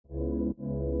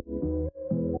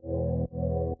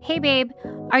Hey babe,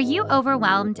 are you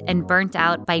overwhelmed and burnt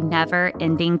out by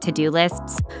never-ending to-do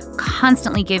lists,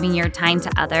 constantly giving your time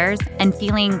to others and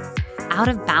feeling out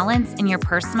of balance in your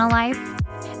personal life?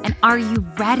 And are you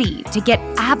ready to get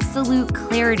absolute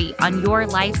clarity on your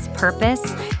life's purpose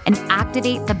and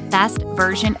activate the best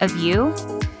version of you?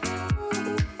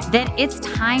 Then it's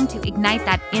time to ignite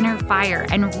that inner fire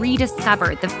and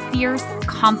rediscover the fierce,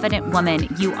 confident woman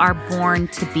you are born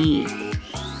to be.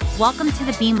 Welcome to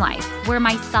the Beam Life, where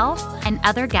myself and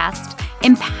other guests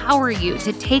empower you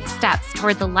to take steps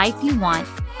toward the life you want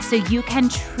so you can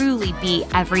truly be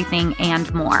everything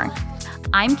and more.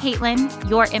 I'm Caitlin,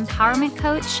 your empowerment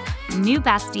coach, new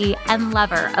bestie, and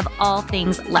lover of all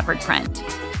things leopard print.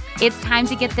 It's time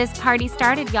to get this party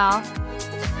started, y'all.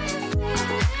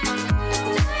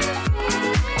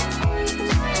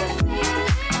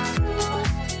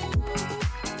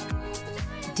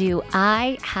 Do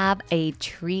I have a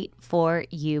treat for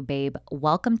you, babe?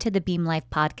 Welcome to the Beam Life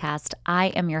podcast. I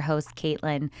am your host,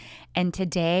 Caitlin, and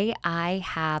today I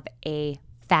have a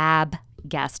fab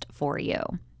guest for you.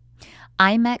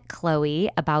 I met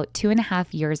Chloe about 2.5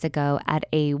 years ago at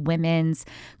a women's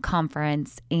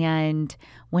conference, and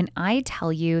when I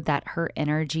tell you that her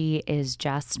energy is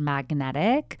just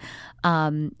magnetic,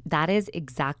 that is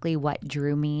exactly what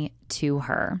drew me to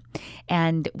her.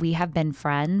 And we have been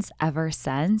friends ever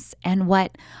since. And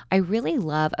what I really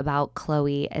love about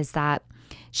Chloe is that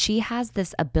she has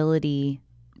this ability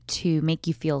to make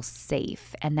you feel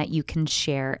safe and that you can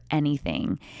share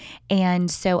anything. And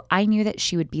so I knew that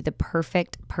she would be the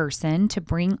perfect person to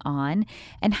bring on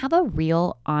and have a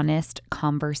real honest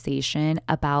conversation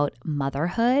about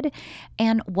motherhood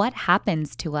and what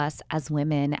happens to us as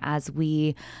women as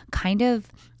we kind of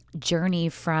journey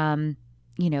from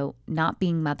not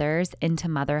being mothers into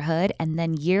motherhood, and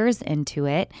then years into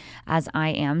it, as I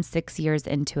am 6 years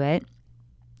into it,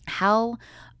 how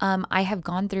I have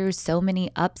gone through so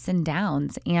many ups and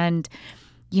downs. And,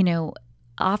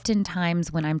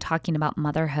 oftentimes when I'm talking about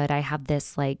motherhood, I have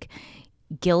this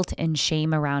guilt and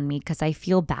shame around me because I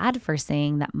feel bad for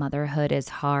saying that motherhood is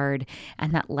hard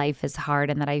and that life is hard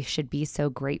and that I should be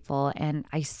so grateful. And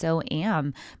I so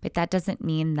am, but that doesn't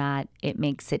mean that it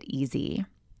makes it easy.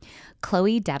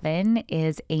 Chloe Devin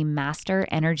is a master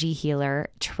energy healer,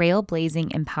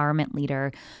 trailblazing empowerment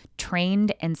leader,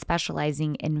 trained and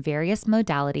specializing in various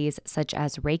modalities such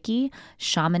as Reiki,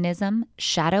 shamanism,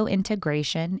 shadow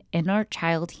integration, inner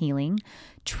child healing,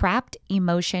 trapped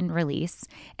emotion release,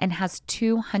 and has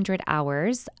 200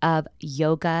 hours of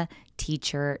yoga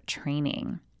teacher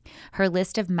training. Her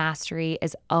list of mastery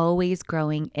is always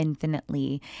growing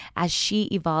infinitely as she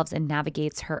evolves and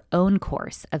navigates her own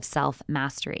course of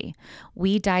self-mastery.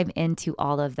 We dive into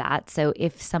all of that. So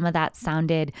if some of that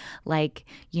sounded like,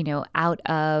 out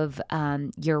of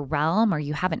your realm or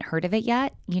you haven't heard of it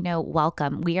yet,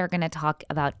 welcome. We are going to talk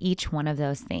about each one of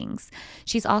those things.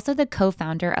 She's also the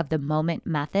co-founder of the Moment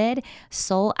Method,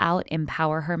 Soul Out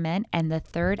Empower Her Men, and the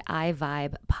Third Eye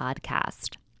Vibe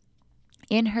podcast.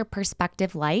 In her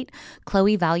perspective light,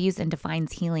 Chloe values and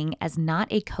defines healing as not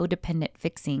a codependent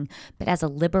fixing, but as a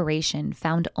liberation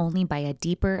found only by a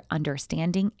deeper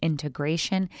understanding,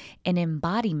 integration, and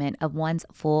embodiment of one's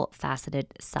full-faceted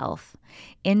self.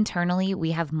 Internally,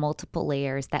 we have multiple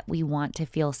layers that we want to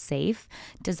feel safe,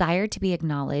 desire to be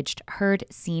acknowledged, heard,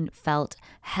 seen, felt,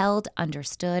 held,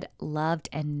 understood, loved,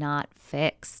 and not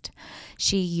fixed.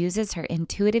 She uses her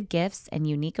intuitive gifts and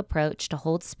unique approach to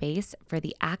hold space for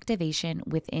the activation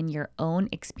within your own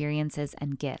experiences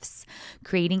and gifts,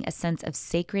 creating a sense of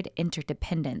sacred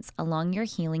interdependence along your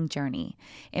healing journey,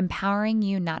 empowering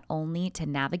you not only to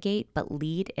navigate but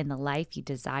lead in the life you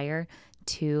desire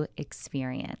to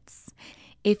experience.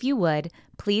 If you would,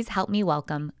 please help me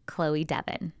welcome Chloe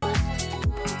Devin.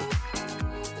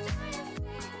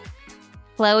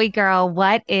 Chloe girl,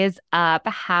 what is up?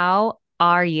 How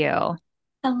are you?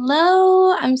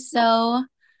 Hello, I'm so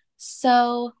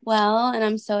well, and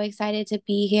I'm so excited to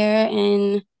be here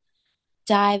and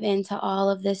dive into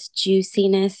all of this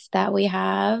juiciness that we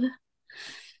have.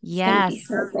 It's gonna be Yes.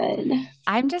 so good.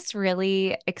 I'm just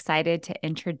really excited to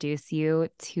introduce you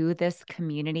to this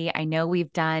community. I know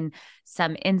we've done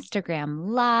some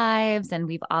Instagram lives and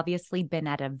we've obviously been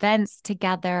at events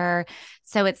together.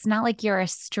 So it's not like you're a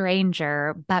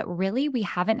stranger, but really we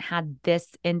haven't had this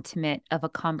intimate of a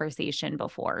conversation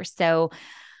before. So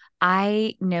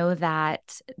I know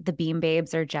that the Beam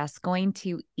Babes are just going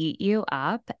to eat you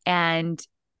up. And,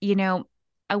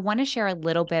 I want to share a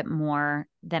little bit more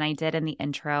than I did in the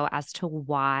intro as to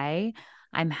why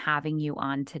I'm having you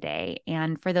on today.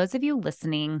 And for those of you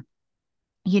listening,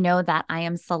 that I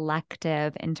am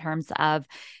selective in terms of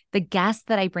the guests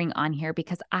that I bring on here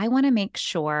because I want to make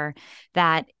sure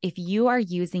that if you are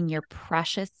using your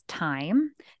precious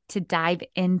time to dive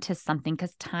into something,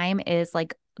 because time is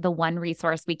like the one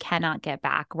resource we cannot get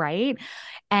back, right?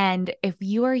 And if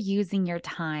you are using your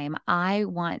time, I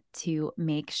want to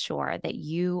make sure that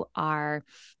you are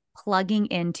plugging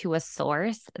into a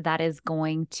source that is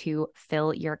going to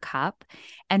fill your cup.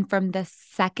 And from the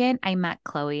second I met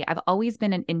Chloe, I've always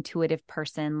been an intuitive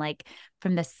person. Like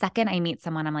from the second I meet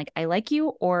someone, I'm like, I like you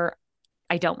or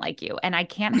I don't like you. And I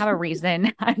can't have a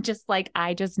reason. I'm just like,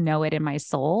 I just know it in my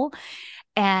soul.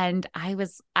 And I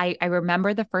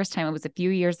remember the first time, it was a few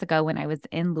years ago when I was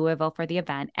in Louisville for the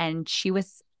event, and she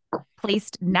was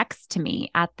placed next to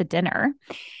me at the dinner.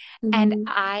 And Mhm.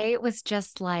 I was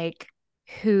just like,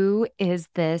 who is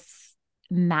this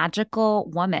magical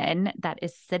woman that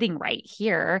is sitting right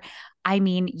here? I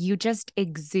mean, you just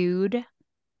exude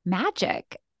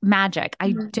magic. Magic.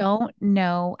 I Mhm. don't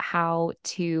know how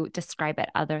to describe it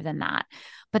other than that.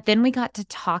 But then we got to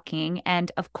talking.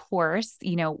 And of course,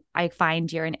 I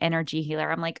find you're an energy healer.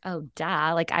 I'm like, oh,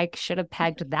 duh. Like I should have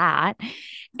pegged that.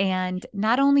 And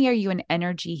not only are you an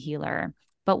energy healer,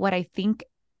 but what I think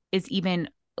is even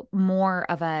more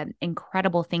of an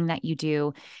incredible thing that you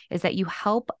do is that you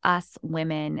help us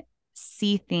women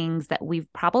see things that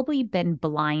we've probably been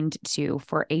blind to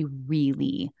for a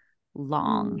really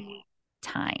long Mhm.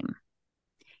 time.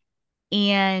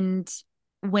 And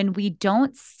when we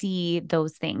don't see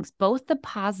those things, both the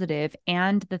positive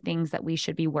and the things that we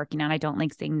should be working on, I don't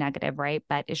like saying negative, right?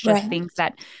 But it's just Right. things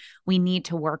that we need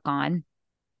to work on.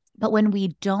 But when we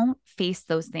don't face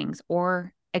those things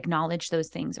or acknowledge those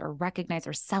things or recognize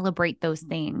or celebrate those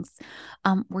things,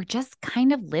 we're just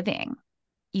kind of living,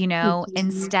 Mhm.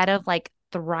 instead of like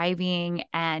thriving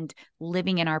and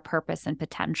living in our purpose and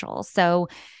potential. So,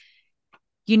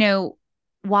 you know,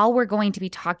 while we're going to be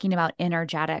talking about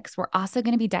energetics, we're also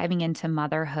going to be diving into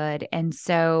motherhood. And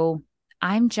so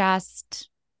I'm just,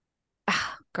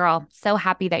 girl, so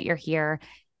happy that you're here.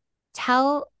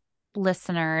 Tell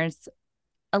listeners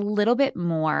a little bit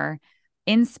more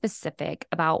in specific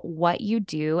about what you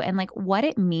do and like what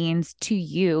it means to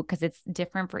you, because it's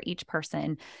different for each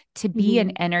person to be an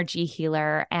Mhm. energy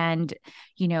healer and,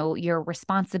 your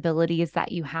responsibilities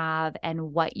that you have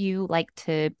and what you like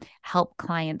to help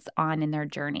clients on in their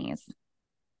journeys.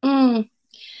 Mm.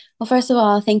 Well, first of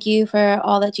all, thank you for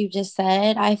all that you've just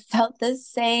said. I felt the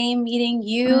same meeting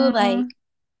you, like Mm.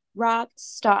 rock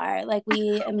star. Like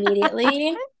we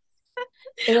immediately,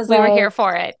 it was We were like, here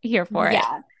for it, here for it.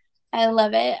 yeah, I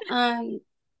love it.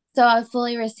 So I was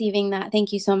fully receiving that.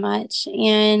 Thank you so much.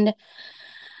 And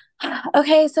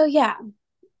okay, so yeah,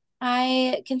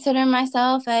 I consider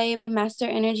myself a master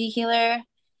energy healer,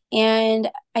 and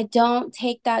I don't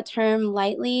take that term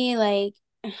lightly. Like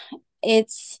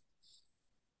it's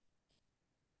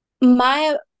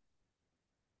my,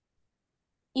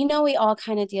 we all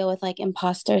kind of deal with like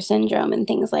imposter syndrome and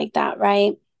things like that,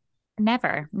 right?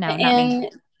 Never. No, not me. And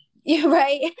you're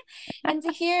right. And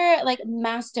to hear like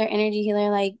master energy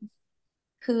healer, like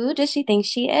who does she think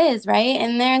she is, right?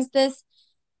 And there's this,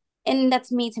 and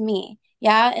that's me to me.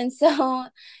 Yeah. And so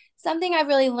something I've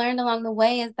really learned along the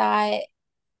way is that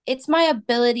it's my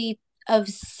ability of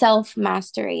self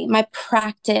mastery, my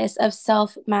practice of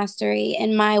self mastery,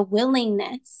 and my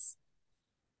willingness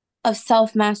of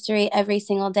self mastery every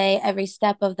single day, every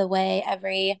step of the way,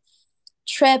 every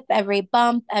trip, every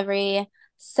bump, every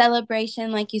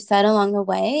celebration, like you said, along the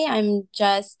way. I'm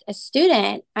just a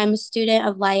student. I'm a student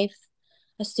of life,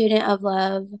 a student of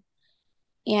love.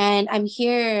 And I'm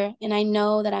here, and I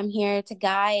know that I'm here to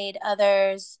guide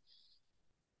others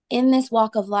in this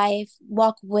walk of life,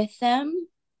 walk with them.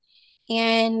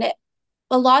 And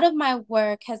a lot of my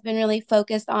work has been really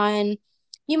focused on,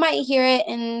 you might hear it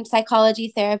in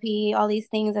psychology therapy, all these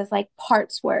things as like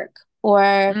parts work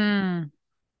or Mm,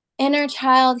 inner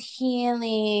child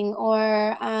healing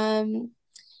or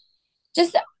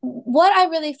just what I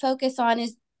really focus on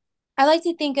is I like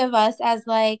to think of us as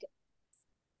like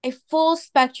a full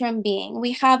spectrum being.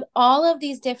 We have all of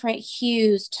these different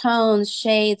hues, tones,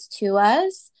 shades to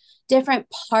us, different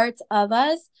parts of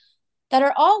us that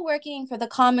are all working for the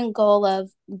common goal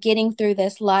of getting through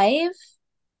this life,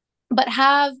 but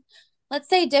have, let's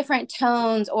say, different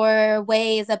tones or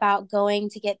ways about going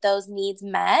to get those needs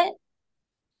met.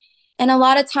 And a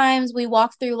lot of times we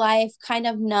walk through life kind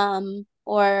of numb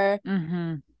or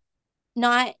hmm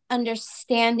not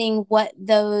understanding what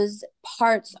those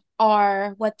parts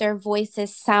are, what their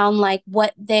voices sound like,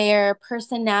 what their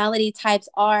personality types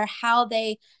are, how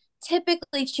they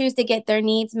typically choose to get their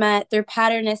needs met through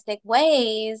patternistic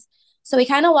ways. So we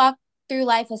kind of walk through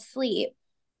life asleep.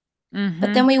 But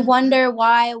Mm-hmm. then we wonder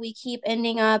why we keep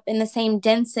ending up in the same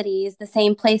densities, the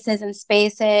same places and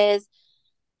spaces,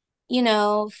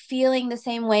 feeling the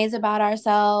same ways about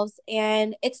ourselves.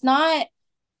 And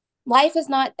life is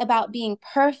not about being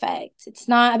perfect. It's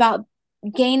not about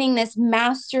gaining this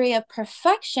mastery of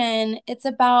perfection. It's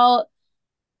about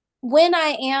when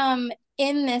I am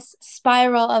in this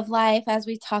spiral of life, as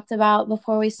we talked about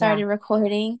before we Yeah. started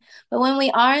recording, but when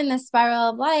we are in this spiral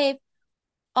of life,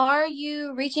 are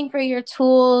you reaching for your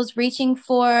tools, reaching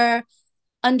for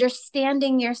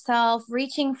understanding yourself,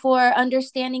 reaching for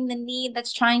understanding the need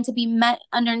that's trying to be met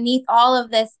underneath all of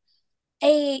this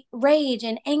rage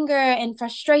and anger and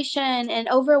frustration and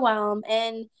overwhelm?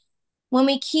 And when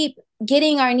we keep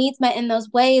getting our needs met in those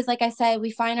ways, like I said,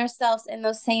 we find ourselves in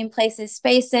those same places,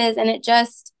 spaces, and it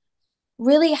just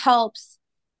really helps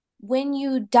when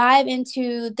you dive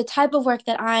into the type of work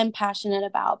that I'm passionate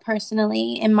about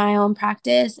personally in my own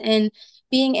practice, and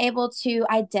being able to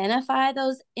identify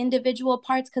those individual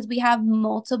parts because we have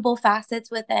multiple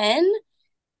facets within,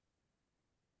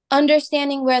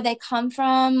 understanding where they come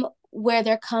from, where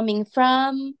they're coming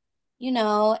from,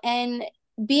 and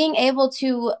being able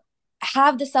to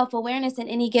have the self awareness in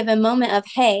any given moment of,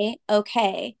 hey,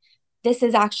 okay, this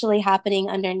is actually happening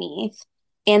underneath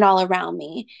and all around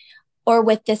me or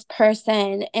with this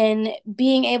person, and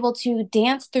being able to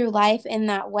dance through life in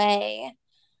that way.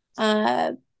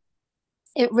 Uh,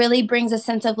 it really brings a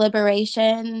sense of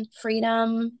liberation,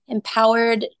 freedom,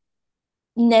 empoweredness,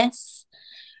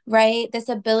 right? This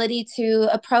ability to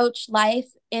approach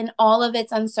life in all of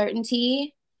its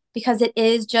uncertainty, because it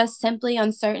is just simply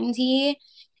uncertainty,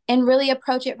 and really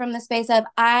approach it from the space of,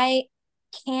 I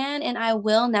can and I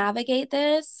will navigate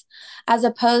this, as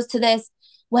opposed to this,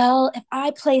 well, if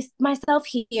I place myself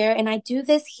here and I do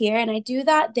this here and I do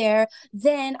that there,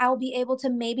 then I'll be able to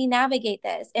maybe navigate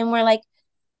this. And we're like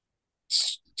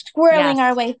squirreling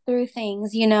our Yes. way through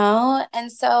things, And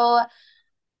so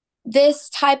this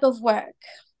type of work,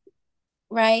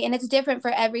 right? And it's different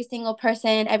for every single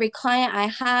person, every client I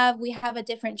have. We have a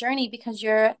different journey because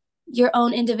you're your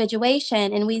own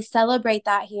individuation, and we celebrate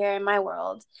that here in my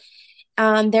world.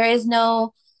 There is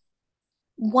no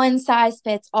one size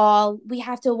fits all. We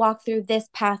have to walk through this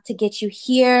path to get you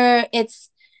here. It's,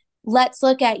 let's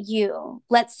look at you.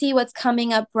 Let's see what's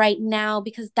coming up right now,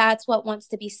 because that's what wants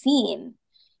to be seen,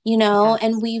 and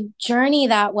Yes. we journey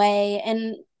that way.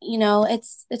 And,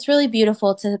 it's really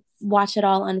beautiful to watch it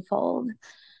all unfold.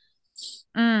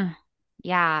 Mm,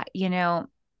 yeah,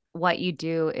 what you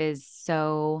do is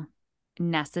so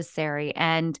necessary.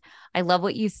 And I love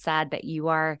what you said that you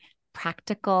are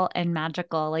practical and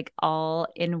magical, like all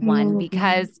in one, Mm-hmm.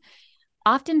 because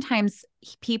oftentimes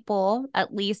people,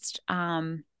 at least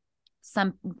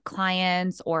some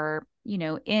clients or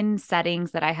in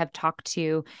settings that I have talked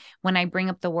to, when I bring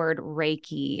up the word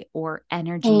Reiki or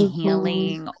energy Mm-hmm.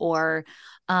 healing or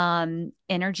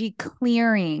energy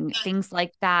clearing, things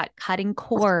like that, cutting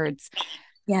cords,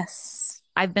 Yes,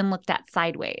 I've been looked at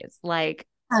sideways like,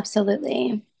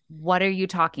 absolutely. what are you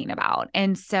talking about?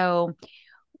 And so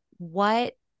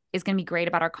what is going to be great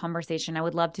about our conversation, I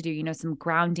would love to do some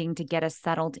grounding to get us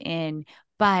settled in.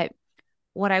 But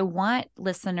what I want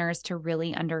listeners to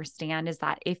really understand is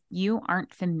that if you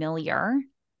aren't familiar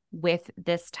with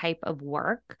this type of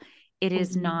work, it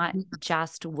is not Mm-hmm.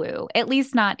 just woo, at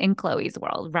least not in Chloe's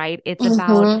world, right? It's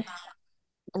about,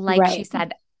 Mm-hmm. like she Right.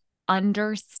 said,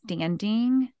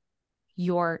 understanding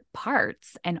your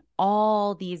parts and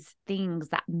all these things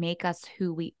that make us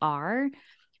who we are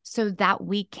so that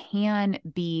we can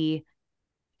be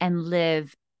and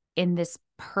live in this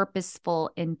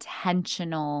purposeful,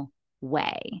 intentional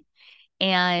way.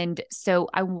 And so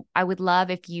I would love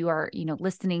if you are,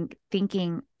 listening,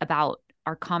 thinking about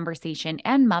our conversation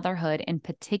and motherhood in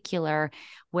particular,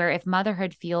 where if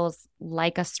motherhood feels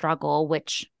like a struggle,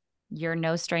 which you're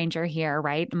no stranger here,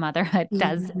 right? Motherhood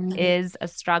does Mm-hmm. is a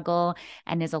struggle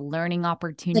and is a learning The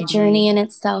opportunity. journey in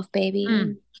itself, Mm,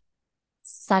 baby.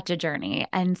 such a journey.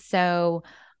 And so,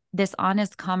 this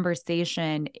honest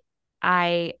conversation,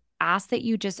 I ask that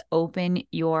you just open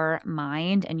your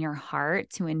mind and your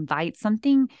heart to invite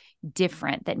something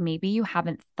different that maybe you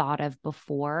haven't thought of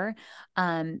before.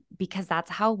 Because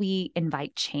that's how we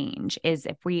invite change, is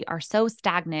if we are so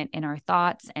stagnant in our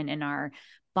thoughts and in our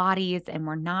bodies and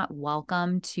we're not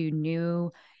welcome to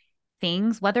new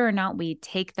things. Whether or not we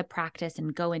take the practice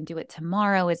and go and do it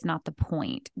tomorrow is not the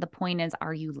point. The point is,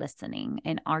 are you listening,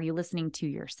 and are you listening to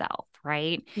yourself?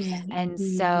 Right. Yeah. And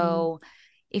Mm-hmm. so,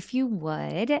 If you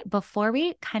would, before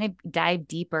we kind of dive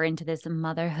deeper into this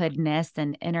motherhoodness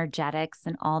and energetics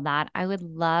and all that, I would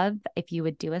love if you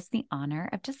would do us the honor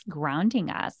of just grounding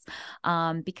us,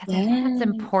 because I think that's Yes.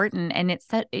 important, and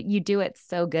you do it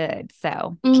so good.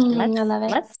 So I love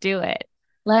it. let's do it.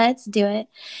 Let's do it.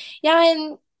 Yeah,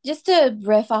 and just to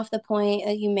riff off the point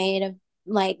that you made of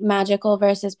like magical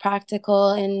versus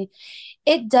practical, and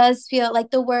it does feel like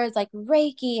the words like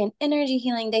Reiki and energy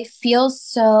healing, they feel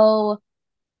so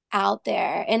out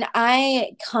there. And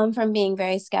I come from being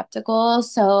very skeptical.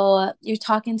 So you're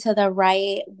talking to the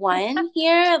right one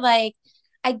here. Like,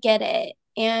 I get it.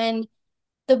 And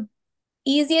the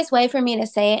easiest way for me to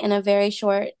say it in a very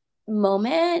short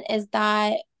moment is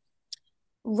that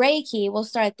Reiki, we'll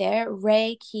start there.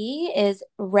 Rei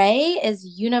is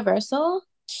universal,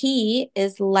 Ki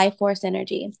is life force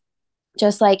energy,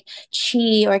 just like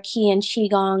Chi or Ki and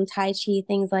Qigong, Tai Chi,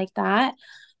 things like that.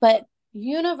 But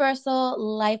universal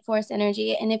life force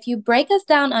energy. And if you break us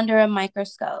down under a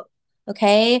microscope,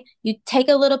 okay, you take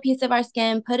a little piece of our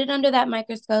skin, put it under that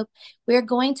microscope, we're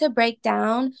going to break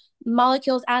down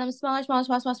molecules, atoms, smaller, smaller,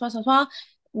 small, small, small, small, small.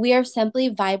 We are simply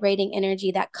vibrating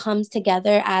energy that comes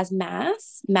together as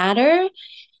matter.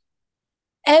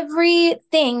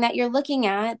 Everything that you're looking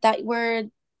at that we're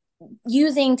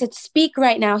using to speak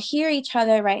right now, hear each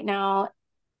other right now,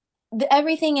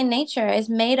 everything in nature is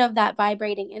made of that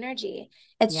vibrating energy.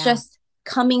 It's Yeah. just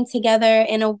coming together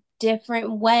in a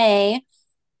different way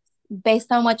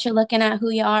based on what you're looking at, who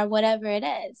you are, whatever it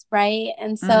is, right?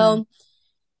 And Hmm. so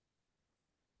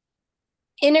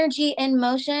energy in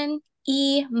motion,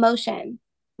 emotion,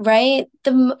 right?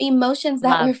 The emotions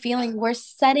that we're Love. feeling, we're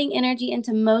setting energy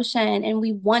into motion and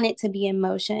we want it to be in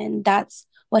motion. That's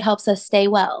what helps us stay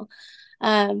well.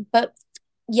 But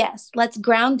yes, let's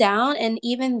ground down. And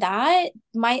even that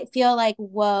might feel like,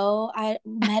 whoa, I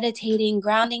meditating,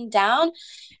 grounding down.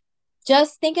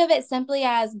 Just think of it simply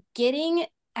as getting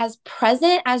as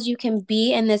present as you can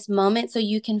be in this moment so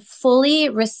you can fully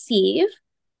receive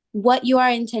what you are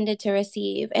intended to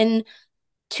receive. And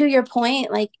to your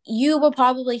point, like you will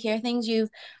probably hear things you've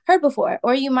heard before,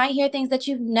 or you might hear things that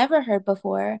you've never heard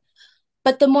before.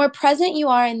 But the more present you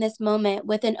are in this moment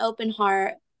with an open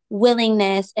heart,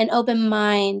 willingness, an open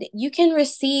mind, you can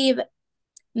receive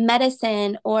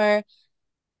medicine or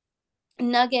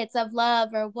nuggets of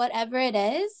love or whatever it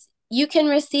is. You can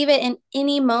receive it in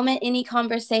any moment, any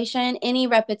conversation, any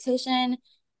repetition.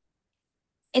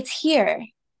 It's here.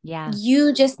 Yeah.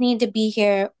 You just need to be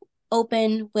here,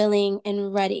 open, willing,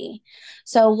 and ready.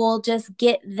 So we'll just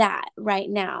get that right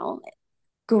now. Mm.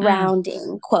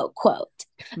 Grounding, quote, quote.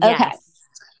 Okay. Yes.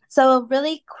 So, a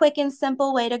really quick and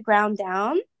simple way to ground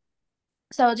down.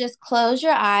 So, just close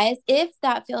your eyes if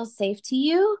that feels safe to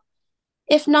you.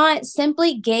 If not,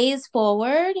 simply gaze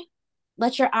forward.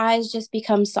 Let your eyes just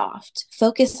become soft.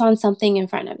 Focus on something in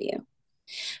front of you.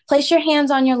 Place your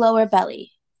hands on your lower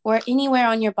belly or anywhere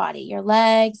on your body, your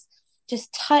legs.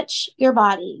 Just touch your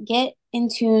body. Get in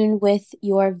tune with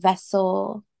your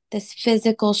vessel, this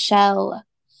physical shell.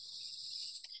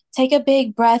 Take a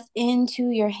big breath into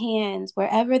your hands,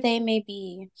 wherever they may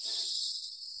be.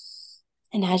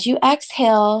 And as you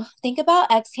exhale, think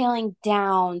about exhaling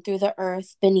down through the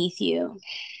earth beneath you,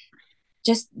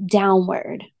 just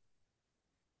downward.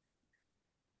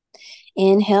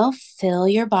 Inhale, fill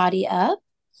your body up.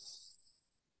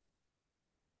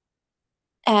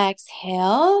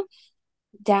 Exhale,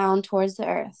 down towards the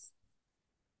earth.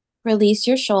 Release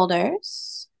your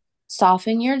shoulders.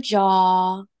 Soften your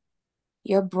jaw,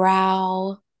 your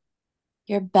brow,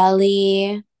 your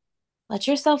belly. Let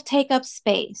yourself take up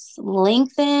space.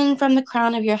 Lengthen from the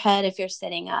crown of your head if you're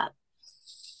sitting up.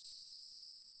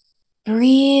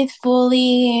 Breathe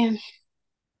fully.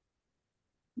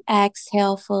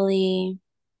 Exhale fully.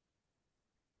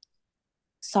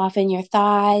 Soften your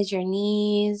thighs, your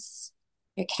knees,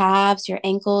 your calves, your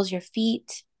ankles, your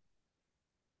feet.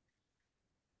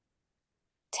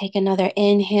 Take another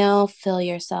inhale, fill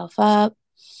yourself up.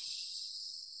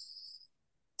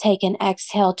 Take an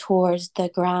exhale towards the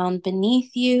ground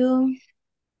beneath you.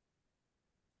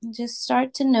 Just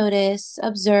start to notice,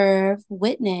 observe,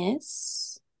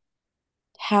 witness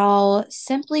how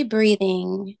simply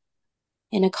breathing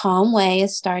in a calm way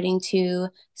is starting to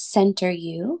center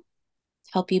you,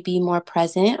 help you be more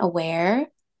present, aware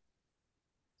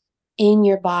in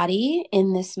your body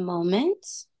in this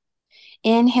moment.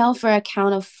 Inhale for a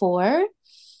count of 4,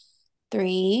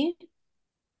 3,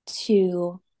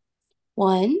 2,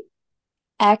 1.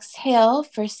 Exhale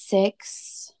for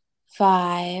 6,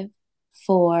 5,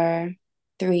 4,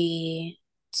 3,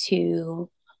 2,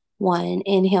 1.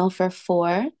 Inhale for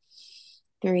 4,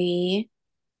 3,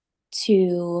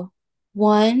 2,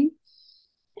 one.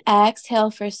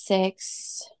 Exhale for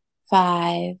 6,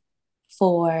 5,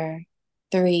 4,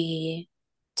 3,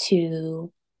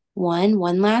 2, 1.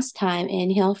 One last time.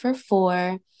 Inhale for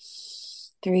 4,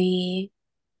 3,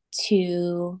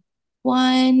 2,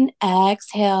 1.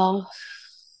 Exhale.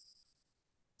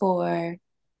 4,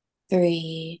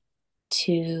 3,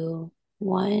 2,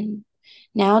 1.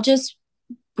 Now just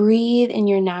breathe in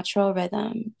your natural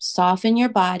rhythm. Soften your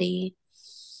body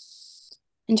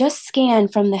and just scan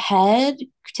from the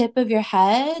tip of your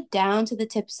head down to the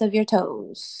tips of your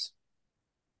toes.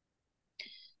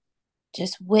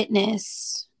 Just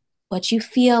witness what you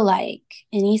feel like,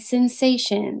 any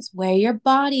sensations, where your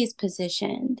body is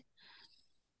positioned,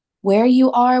 where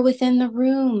you are within the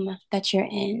room that you're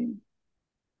in,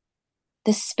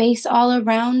 the space all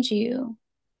around you.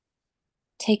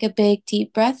 Take a big,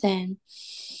 deep breath in.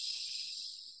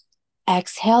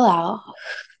 Exhale out.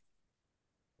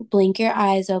 Blink your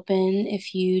eyes open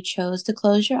if you chose to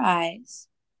close your eyes.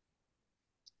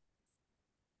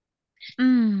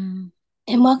 Mm,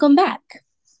 And welcome back.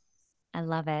 I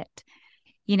love it.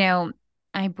 You know,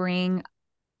 I bring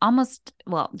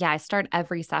I start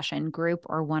every session, group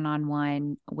or one on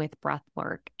one, with breath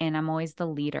work, and I'm always the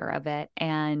leader of it.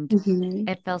 And Mm-hmm.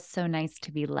 it feels so nice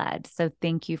to be led. So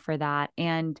thank you for that.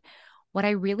 And what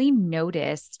I really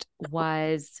noticed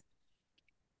was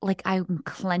like I'm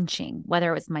clenching,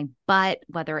 whether it was my butt,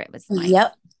 whether it was my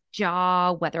Yep.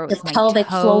 jaw, whether it The was my pelvic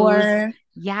toes. floor.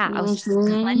 Yeah, I was just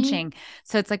Mm-hmm. clenching.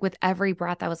 So it's like with every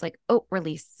breath, I was like, oh,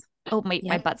 release. Oh, my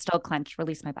Yep. butt's still clenched.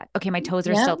 Release my butt. Okay, my toes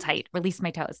are still Yep. tight. Release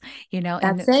my toes, and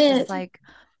That's it's just it. like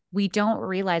we don't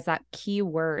realize that key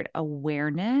word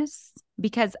awareness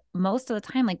because most of the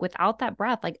time, like without that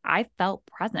breath, like I felt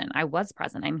present. I was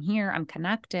present. I'm here. I'm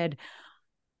connected.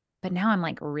 But now I'm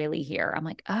like really here. I'm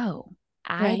like, oh,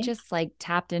 I Right. just like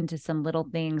tapped into some little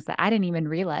things that I didn't even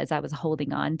realize I was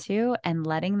holding on to and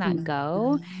letting that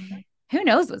go. Mhm. Who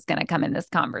knows what's going to come in this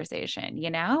conversation?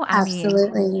 I mean,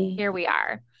 Absolutely. here we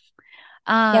are.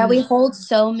 Yeah, we Um, hold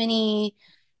so many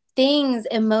things,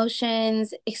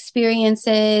 emotions,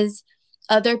 experiences,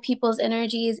 other people's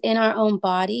energies in our own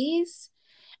bodies.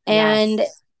 And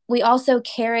yes. we also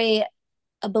carry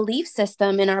a belief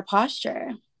system in our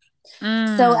posture. So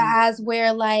Mm, as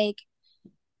we're like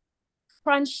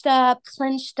crunched up,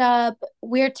 clenched up,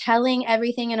 we're telling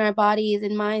everything in our bodies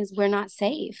and minds we're not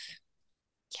safe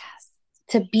yes.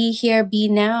 to be here, be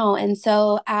now. And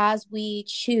so as we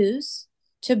choose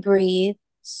to breathe,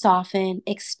 soften,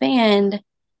 expand,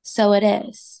 so it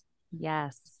is.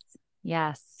 Yes.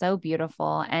 Yes. So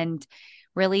beautiful. And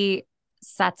really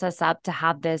sets us up to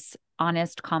have this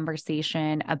honest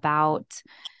conversation about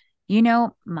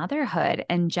motherhood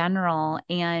in general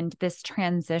and this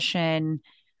transition.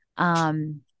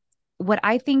 Um, what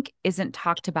I think isn't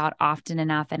talked about often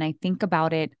enough, and I think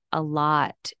about it a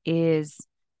lot, is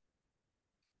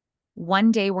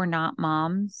one day we're not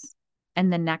moms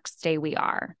and the next day we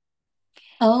are.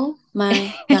 Oh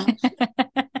my gosh.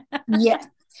 Yeah.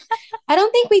 I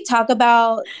don't think we talk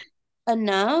about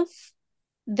enough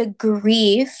the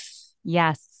grief.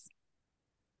 Yes.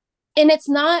 And it's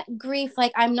not grief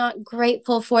like I'm not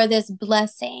grateful for this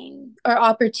blessing or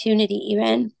opportunity,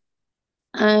 even.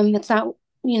 That's not,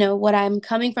 what I'm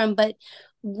coming from. But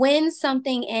when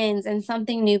something ends and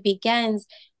something new begins,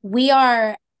 we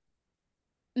are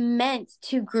meant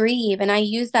to grieve. And I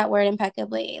use that word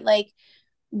impeccably. Like,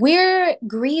 we're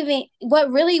grieving.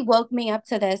 What really woke me up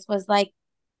to this was like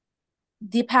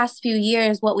the past few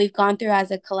years, what we've gone through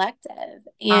as a collective.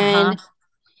 Uh-huh. And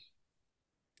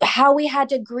how we had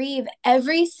to grieve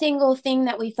every single thing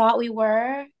that we thought we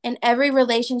were and every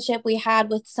relationship we had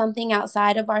with something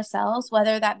outside of ourselves,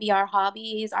 whether that be our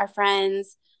hobbies, our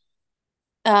friends,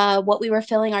 what we were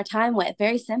filling our time with,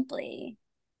 very simply.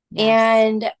 Yes.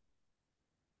 And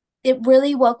it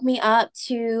really woke me up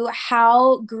to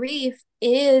how grief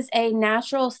is a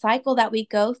natural cycle that we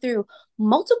go through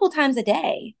multiple times a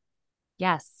day.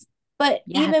 Yes. But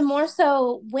Yes. even more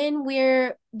so when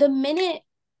the minute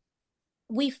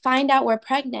we find out we're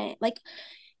pregnant, like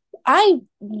I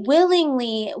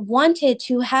willingly wanted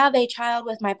to have a child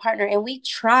with my partner, and we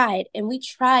tried and we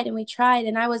tried and we tried.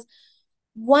 And I was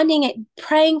wanting it,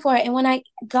 praying for it. And when I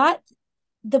got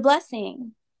the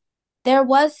blessing, there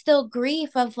was still grief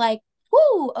of like,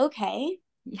 whoo, okay,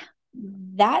 Yeah.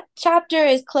 that chapter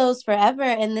is closed forever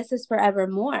and this is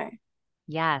forevermore.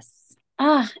 Yes.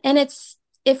 And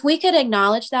if we could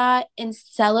acknowledge that and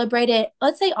celebrate it,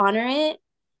 let's say honor it.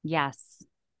 Yes.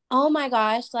 Oh my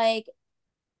gosh, like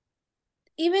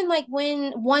even like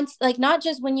when once like not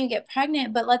just when you get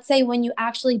pregnant, but let's say when you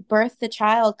actually birth the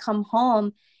child, come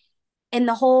home, and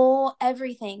the whole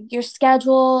everything, your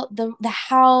schedule, the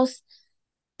house,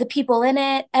 the people in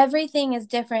it, everything is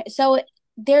different. So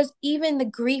there's even the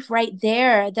grief right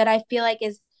there that I feel like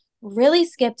is really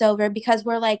skipped over because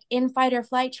we're like in fight or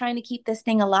flight trying to keep this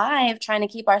thing alive, trying to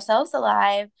keep ourselves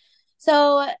alive.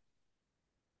 So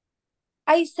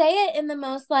I say it in the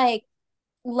most like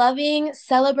loving,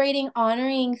 celebrating,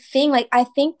 honoring thing. Like I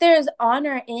think there's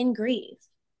honor in grief,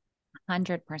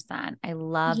 100%. I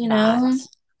love you that. know?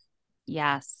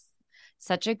 Yes.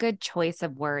 Such a good choice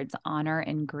of words, honor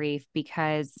and grief,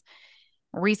 because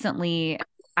recently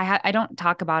I don't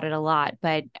talk about it a lot,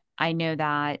 but I know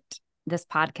that this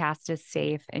podcast is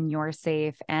safe and you're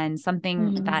safe. And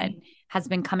something that Mm-hmm. has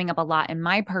been coming up a lot in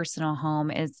my personal home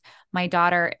is my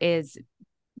daughter is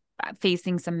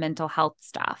facing some mental health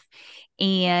stuff.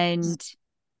 And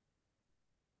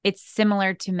it's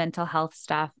similar to mental health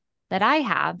stuff that I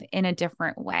have in a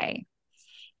different way.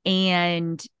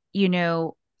 And, you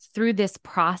know, through this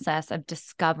process of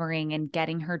discovering and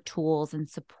getting her tools and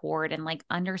support and like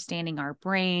understanding our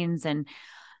brains, and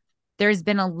there's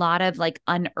been a lot of like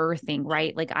unearthing,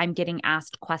 right? Like I'm getting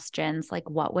asked questions like,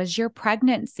 what was your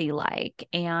pregnancy like?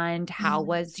 And how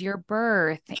was your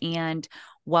birth? And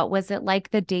what was it like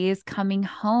the days coming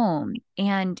home?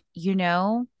 And, you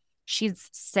know, she's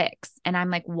 6. And I'm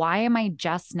like, why am I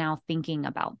just now thinking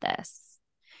about this?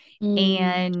 Mm-hmm.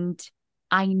 And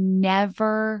I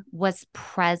never was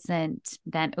present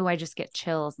then. Oh, I just get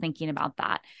chills thinking about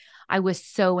that. I was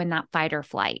so in that fight or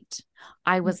flight.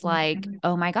 I was like,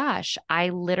 oh my gosh, I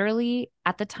literally,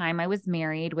 at the time I was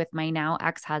married with my now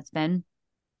ex-husband,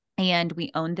 and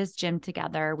we owned this gym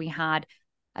together. We had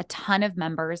a ton of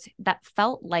members that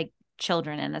felt like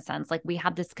children in a sense. Like we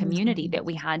had this community that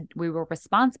we were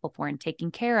responsible for and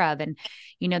taking care of. And,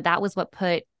 you know, that was what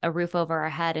put a roof over our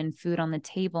head and food on the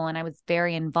table. And I was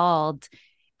very involved.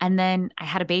 And then I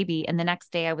had a baby. And the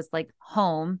next day I was like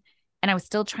home, and I was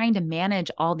still trying to manage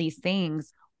all these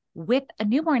things with a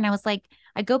newborn. I was like,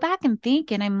 I go back and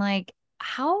think, and I'm like,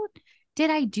 how did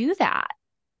I do that?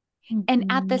 And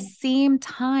at the Mm-hmm. same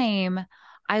time,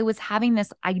 I was having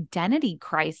this identity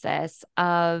crisis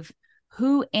of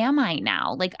who am I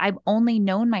now? Like I've only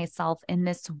known myself in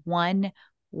this one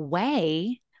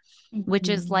way, which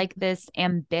is Mm-hmm. like this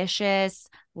ambitious,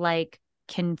 like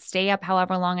can stay up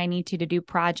however long I need to do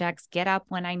projects, get up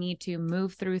when I need to,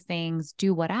 move through things,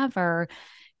 do whatever,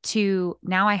 to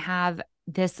now I have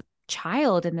this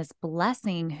child and this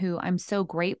blessing who I'm so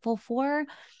grateful for,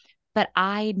 but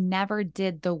I never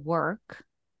did the work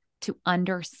to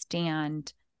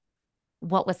understand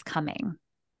what was coming,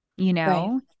 you Right.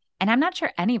 know? And I'm not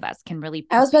sure any of us can really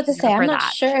I was about to say, prepare I'm for not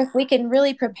that. sure if we can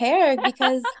really prepare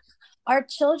because our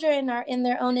children are in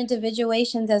their own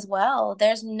individuations as well.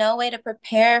 There's no way to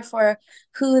prepare for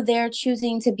who they're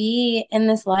choosing to be in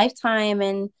this lifetime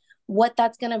and what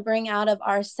that's going to bring out of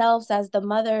ourselves as the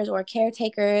mothers or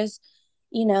caretakers.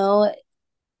 You know,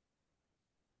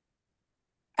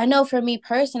 I know for me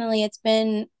personally, it's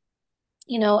been,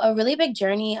 a really big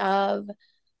journey of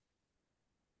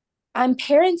I'm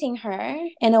parenting her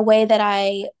in a way that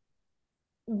I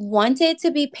wanted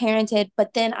to be parented,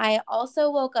 but then I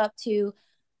also woke up to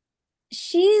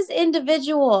she's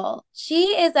individual.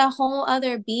 She is a whole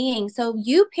other being. So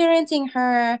you parenting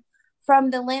her from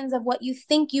the lens of what you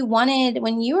think you wanted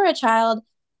when you were a child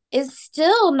is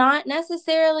still not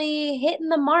necessarily hitting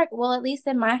the mark. Well, at least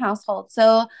in my household.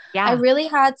 So I Yeah. really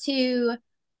had to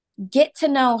get to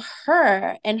know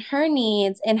her and her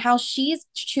needs and how she's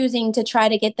choosing to try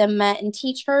to get them met and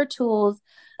teach her tools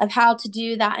of how to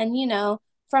do that. And,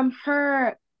 from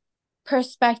her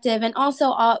perspective and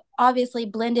also obviously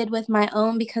blended with my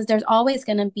own because there's always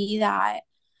going to be that.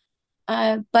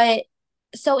 But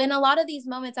so in a lot of these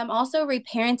moments, I'm also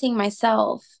reparenting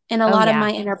myself in a Oh, lot of yeah.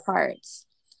 my inner parts.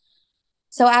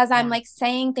 So as I'm Yeah. like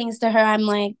saying things to her, I'm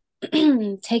like,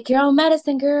 take your own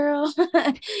medicine, girl.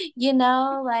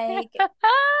 Like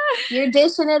you're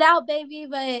dishing it out, baby.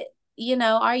 But,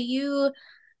 are you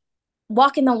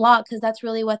walking the walk? Because that's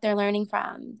really what they're learning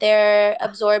from. They're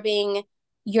absorbing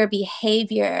your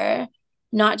behavior,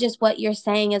 not just what you're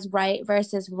saying is right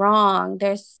versus wrong.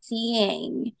 They're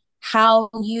seeing how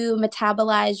you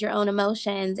metabolize your own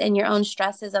emotions and your own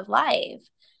stresses of life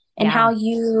and Yeah. how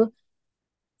you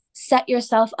set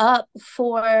yourself up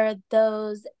for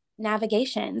those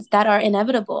navigations that are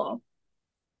inevitable.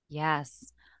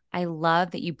 Yes. I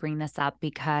love that you bring this up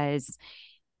because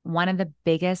one of the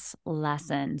biggest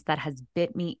lessons that has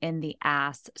bit me in the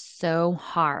ass so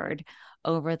hard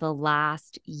over the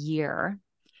last year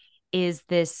is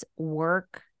this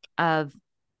work of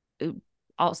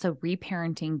also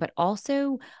reparenting, but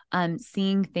also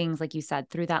seeing things, like you said,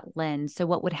 through that lens. So,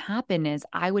 what would happen is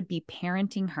I would be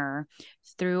parenting her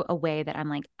through a way that I'm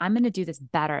like, I'm going to do this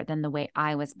better than the way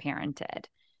I was parented.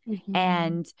 Mhm.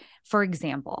 And for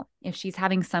example, if she's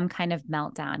having some kind of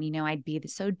meltdown, I'd be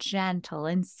so gentle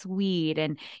and sweet.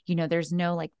 And, there's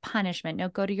no like punishment, no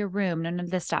go to your room, none of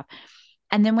this stuff.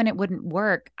 And then when it wouldn't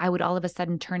work, I would all of a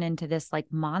sudden turn into this like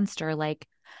monster, like,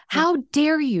 Yeah. how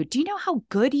dare you? Do you know how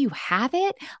good you have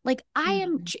it? Like, I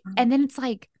am. Mhm. And then it's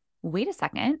like, wait a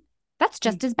second, that's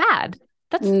just as bad.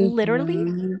 That's literally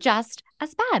Mhm. just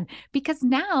as bad because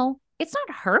now it's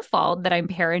not her fault that I'm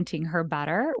parenting her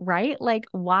better, right? Like,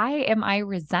 why am I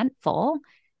resentful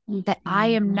that I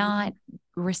am not Mhm.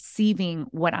 receiving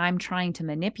what I'm trying to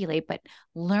manipulate, but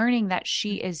learning that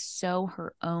she is so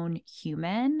her own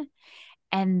human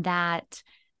and that,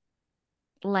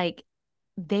 like,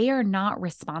 they are not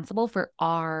responsible for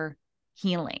our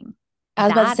healing. I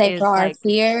was about to That say for is our like,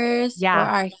 fears, for yeah,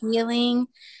 our healing.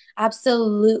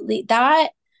 Absolutely.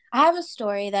 That I have a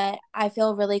story that I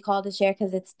feel really called to share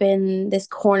because it's been this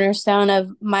cornerstone of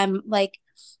my like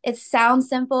it sounds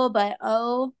simple, but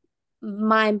oh,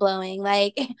 mind blowing.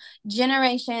 Like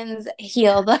generations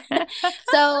healed.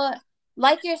 So,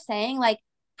 like you're saying, like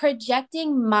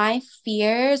projecting my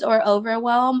fears or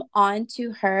overwhelm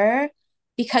onto her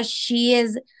because she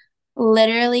is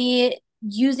literally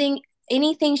using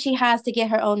anything she has to get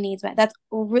her own needs met.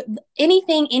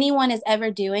 Anything anyone is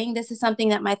ever doing. This is something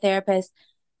that my therapist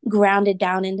grounded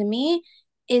down into me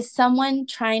is someone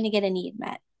trying to get a need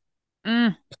met. mm,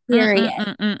 mm, mm, Period.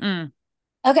 mm, mm, mm.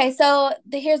 Okay, so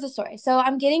here's the story. So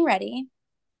I'm getting ready,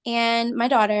 and my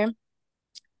daughter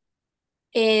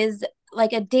is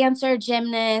like a dancer,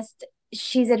 gymnast.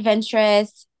 She's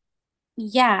adventurous.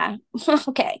 Yeah.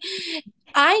 Okay.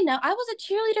 I know. I was a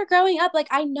cheerleader growing up. Like,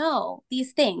 I know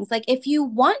these things. Like, if you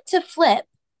want to flip,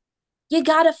 you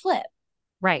gotta flip.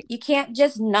 Right. You can't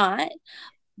just not.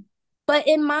 But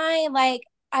in my, like,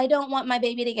 I don't want my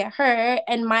baby to get hurt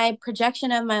and my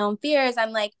projection of my own fears,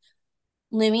 I'm like,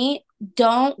 Lumi,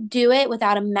 don't do it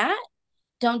without a mat.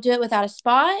 Don't do it without a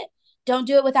spot. Don't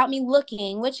do it without me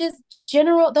looking, which is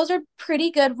general. Those are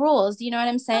pretty good rules. You know what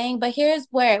I'm saying? But here's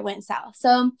where it went south.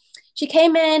 So she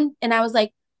came in and I was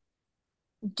like,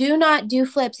 do not do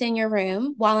flips in your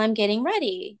room while I'm getting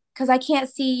ready because I can't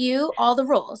see you. All the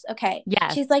rules. Okay.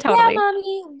 Yes, She's like, yeah, totally.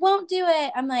 mommy, won't do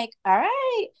it. I'm like, all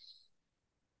right.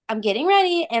 I'm getting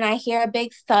ready. And I hear a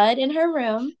big thud in her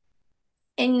room.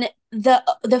 And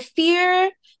the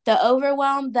fear, the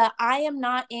overwhelm, the I am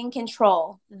not in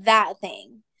control, that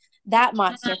thing, that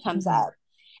monster comes Mm. up.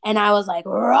 And I was like,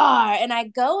 roar. And I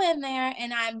go in there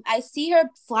and I see her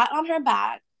flat on her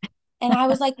back and I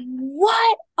was like,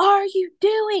 what are you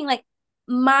doing? Like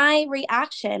my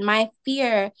reaction, my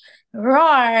fear,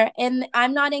 roar, and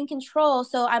I'm not in control.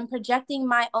 So I'm projecting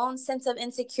my own sense of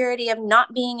insecurity of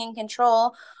not being in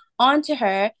control onto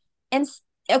her. And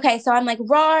okay, so I'm like,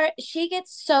 roar. She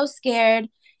gets so scared.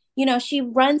 She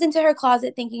runs into her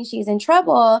closet thinking she's in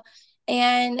trouble.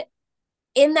 And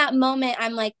in that moment,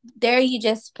 I'm like, there, you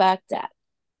just fucked up.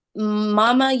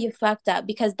 Mama, you fucked up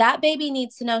because that baby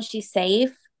needs to know she's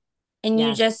safe and you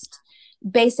Yes. just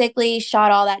basically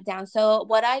shot all that down. So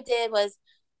what I did was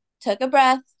took a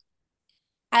breath.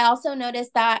 I also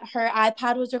noticed that her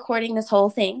iPad was recording this whole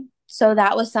thing. So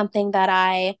that was something that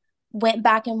I went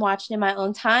back and watched in my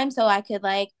own time so I could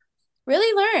like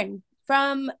really learn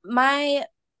from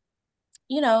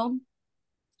you know,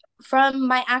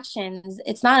 my actions.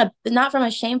 It's not from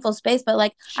a shameful space, but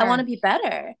like I want to Sure. be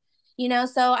better.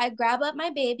 So I grab up my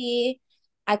baby.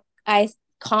 I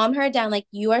calm her down like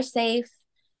you are safe.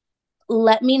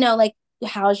 Let me know like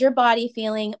how's your body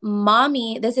feeling,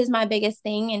 mommy. This is my biggest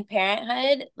thing in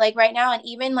parenthood like right now and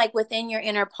even like within your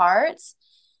inner parts,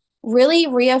 really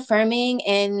reaffirming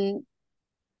and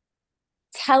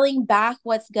telling back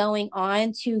what's going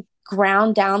on to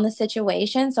ground down the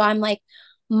situation. So I'm like,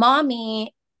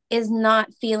 mommy is not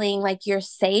feeling like you're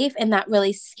safe. And that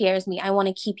really scares me. I want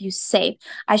to keep you safe.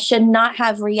 I should not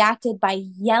have reacted by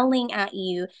yelling at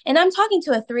you. And I'm talking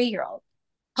to a 3-year-old.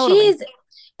 Totally. She's,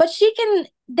 but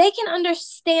they can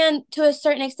understand to a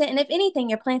certain extent. And if anything,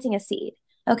 you're planting a seed.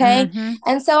 Okay. Mm-hmm.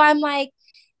 And so I'm like,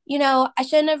 I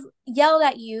shouldn't have yelled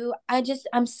at you.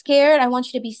 I'm scared. I want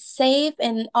you to be safe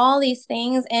and all these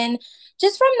things. And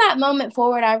just from that moment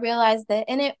forward, I realized that,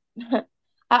 and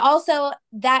I also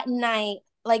that night,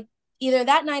 like either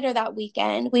that night or that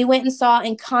weekend, we went and saw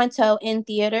Encanto in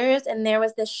theaters, and there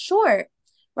was this short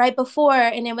right before,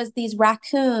 and it was these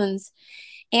raccoons,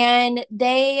 and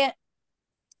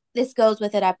this goes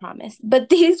with it, I promise. But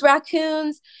these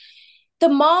raccoons, the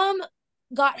mom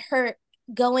got hurt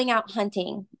going out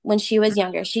hunting when she was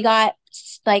younger. She got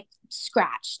like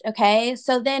scratched. Okay.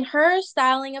 So then her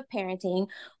styling of parenting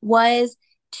was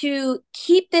to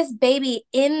keep this baby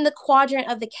in the quadrant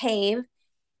of the cave.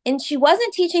 And she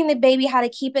wasn't teaching the baby how to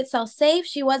keep itself safe.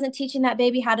 She wasn't teaching that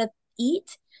baby how to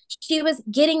eat. She was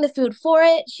getting the food for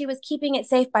it. She was keeping it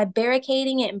safe by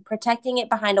barricading it and protecting it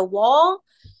behind a wall.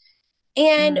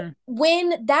 And Mm,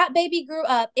 when that baby grew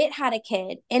up, it had a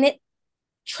kid and it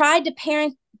tried to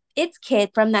parent its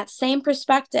kid from that same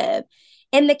perspective.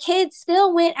 And the kid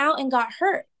still went out and got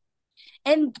hurt.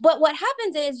 And but what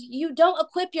happens is you don't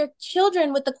equip your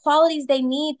children with the qualities they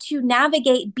need to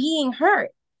navigate being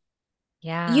hurt.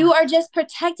 yeah. You are just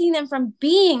protecting them from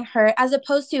being hurt as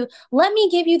opposed to let me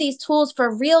give you these tools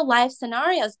for real life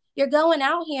scenarios. You're going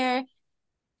out here.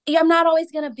 I'm not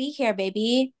always going to be here,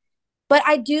 baby. But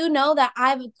I do know that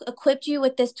I've equipped you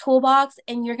with this toolbox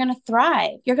and you're going to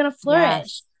thrive. You're going to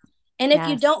flourish. Yes. And if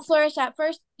you don't Yes. flourish at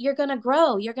first, you're going to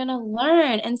grow, you're going to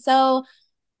learn. And so,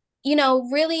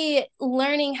 really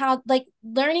learning how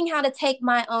to take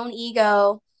my own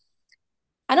ego,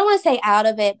 I don't want to say out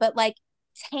of it, but like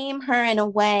tame her in a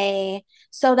way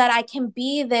so that I can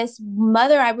be this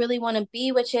mother I really want to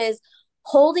be, which is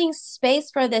holding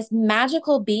space for this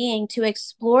magical being to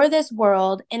explore this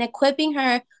world and equipping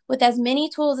her with as many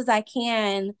tools as I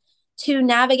can to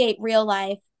navigate real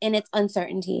life in its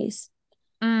uncertainties.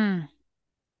 Mm,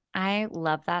 I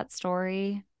love that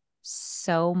story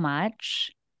so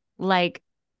much. Like,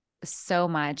 so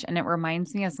much. And it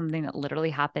reminds me of something that literally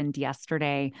happened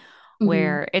yesterday Mm-hmm.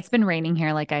 where it's been raining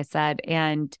here, like I said.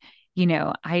 And,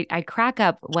 I crack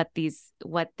up what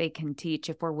they can teach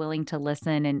if we're willing to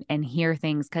listen and hear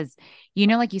things. Cause,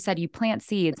 like you said, you plant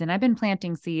seeds and I've been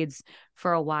planting seeds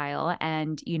for a while.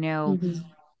 And, Mm-hmm.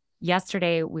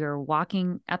 yesterday we were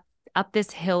walking up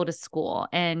this hill to school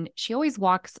and she always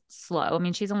walks slow. I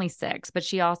mean, she's only 6, but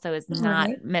she also is not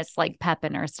Right. miss like pep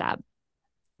in her step.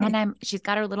 And she's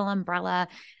got her little umbrella.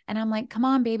 And I'm like, come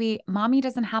on, baby. Mommy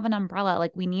doesn't have an umbrella.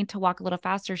 Like, we need to walk a little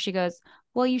faster. She goes,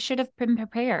 well, you should have been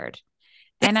prepared.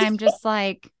 And I'm just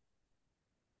like,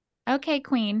 okay,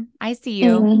 queen, I see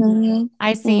you. Mm-hmm.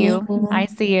 I see you. Mm-hmm. I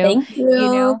see you. Thank You you.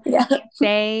 know, Yeah.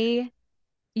 they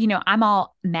I'm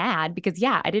all mad because,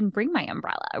 yeah, I didn't bring my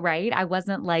umbrella, right? I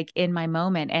wasn't like in my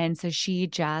moment. And so she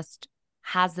just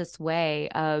has this way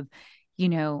of,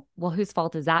 well, whose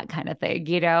fault is that kind of thing,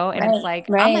 And it's Right. like,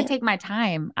 I'm going Right. to take my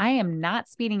time. I am not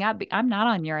speeding up. I'm not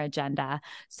on your agenda.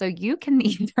 So you can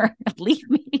either leave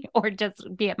me or just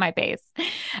be at my pace.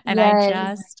 And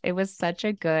Yes. it was such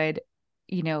a good,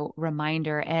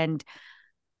 reminder. And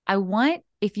I want,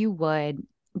 if you would,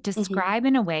 Mm-hmm. describe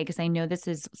in a way, because I know this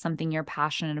is something you're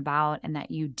passionate about and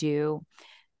that you do.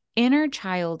 Inner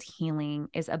child healing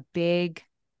is a big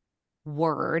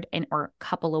word and or a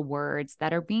couple of words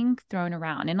that are being thrown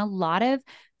around. And a lot of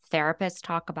therapists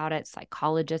talk about it,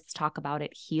 psychologists talk about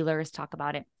it, healers talk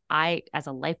about it. I, as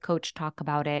a life coach, talk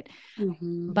about it.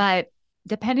 Mm-hmm. But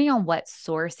depending on what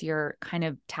source you're kind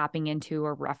of tapping into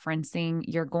or referencing,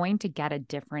 you're going to get a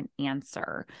different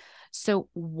answer. So,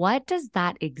 what does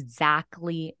that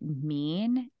exactly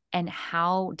mean? And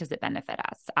how does it benefit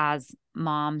us as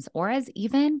moms or as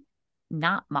even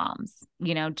not moms,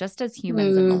 just as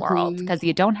humans in the world? Mm-hmm. Because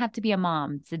you don't have to be a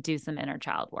mom to do some inner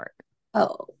child work.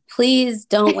 Oh, please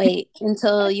don't wait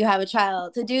until you have a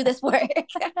child to do this work.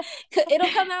 It'll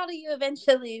come out of you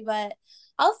eventually, but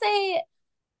I'll say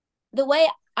the way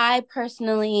I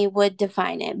personally would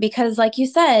define it, because like you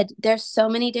said, there's so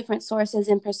many different sources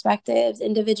and perspectives,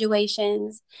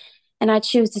 individuations, and I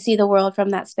choose to see the world from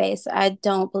that space. I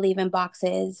don't believe in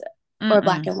boxes or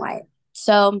black Mm-mm. and white.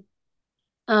 So,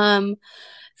 um,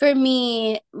 for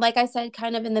me, like I said,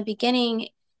 kind of in the beginning,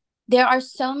 there are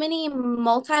so many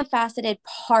multifaceted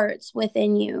parts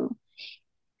within you.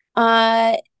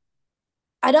 Uh,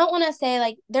 I don't want to say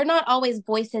like they're not always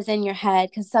voices in your head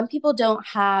because some people don't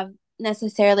have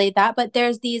necessarily that, but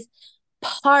there's these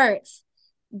parts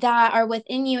that are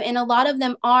within you, and a lot of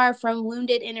them are from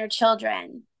wounded inner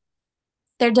children.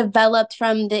 They're developed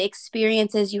from the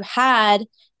experiences you had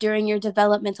during your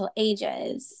developmental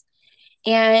ages.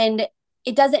 And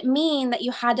it doesn't mean that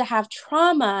you had to have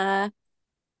trauma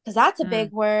because that's a Mm,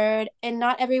 big word. And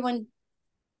not everyone,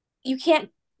 you can't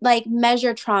like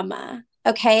measure trauma.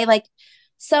 Okay. Like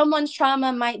someone's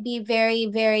trauma might be very,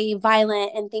 very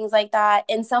violent and things like that.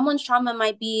 And someone's trauma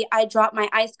might be, I dropped my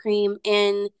ice cream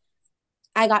and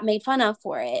I got made fun of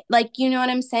for it. Like, you know what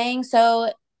I'm saying?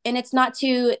 So, and it's not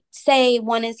to say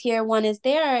one is here, one is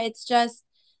there. It's just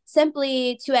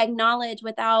simply to acknowledge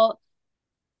without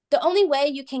the only way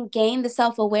you can gain the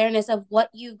self awareness of what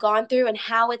you've gone through and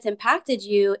how it's impacted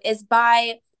you is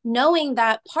by knowing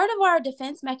that part of our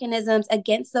defense mechanisms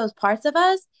against those parts of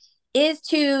us is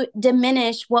to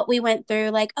diminish what we went through.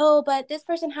 Like, oh, but this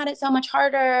person had it so much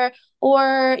harder,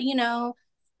 or,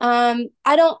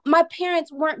 I don't, my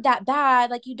parents weren't that bad.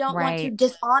 Like, you don't want to Right.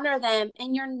 dishonor them,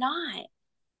 and you're not.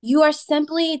 You are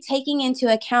simply taking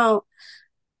into account,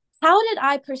 how did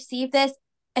I perceive this?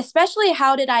 Especially,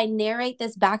 how did I narrate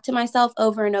this back to myself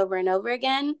over and over and over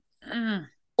again? Mm,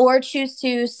 Or choose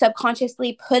to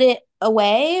subconsciously put it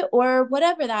away, or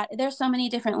whatever. That there's so many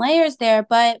different layers there.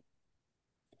 But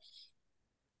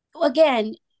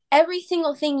again, every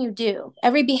single thing you do,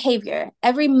 every behavior,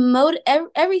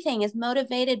 everything is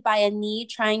motivated by a need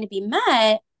trying to be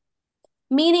met.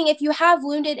 Meaning, if you have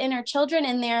wounded inner children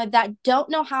in there that don't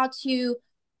know how to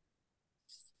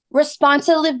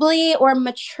responsibly or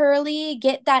maturely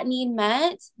get that need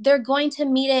met, they're going to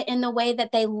meet it in the way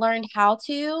that they learned how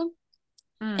to.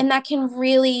 mm, And that can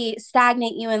really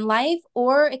stagnate you in life,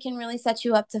 or it can really set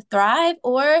you up to thrive,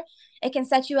 or it can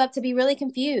set you up to be really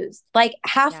confused. Like,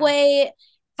 yeah.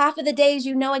 half of the days,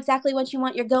 you know exactly what you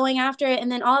want, you're going after it.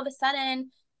 And then all of a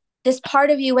sudden, this part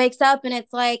of you wakes up and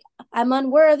it's like, I'm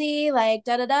unworthy, like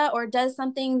da da da, or does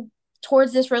something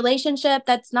towards this relationship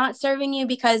that's not serving you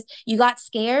because you got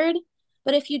scared.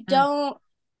 But if you Mm, don't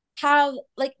have,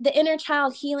 like, the inner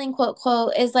child healing, quote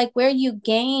quote, is like where you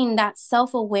gain that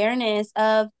self-awareness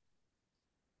of,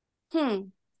 hmm,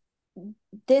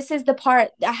 this is the part,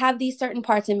 I have these certain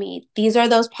parts of me, these are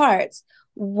those parts.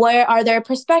 Where are their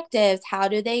perspectives? How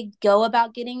do they go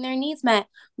about getting their needs met?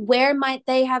 Where might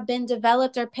they have been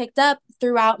developed or picked up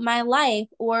throughout my life,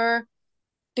 or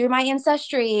through my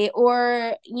ancestry,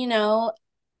 or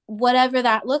whatever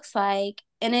that looks like.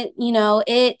 And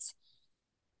it's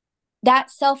that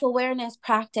self-awareness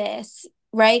practice,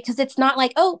 right? Because it's not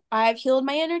like, oh, I've healed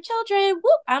my inner children,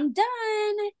 whoop, I'm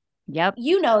done. yep.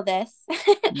 This.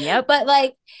 Yep. But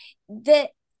like, the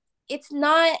it's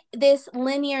not this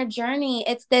linear journey.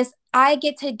 It's this, I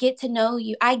get to know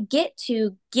you. I get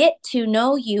to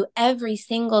know you every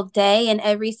single day in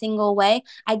every single way.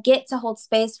 I get to hold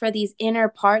space for these inner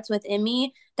parts within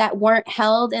me that weren't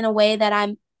held in a way that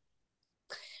I'm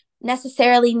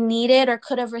necessarily needed or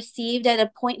could have received at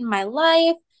a point in my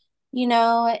life, you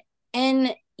know.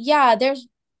 And yeah,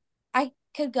 I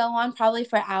could go on probably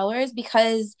for hours,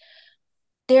 because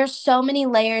there's so many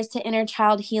layers to inner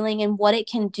child healing and what it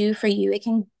can do for you. It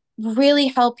can really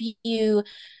help you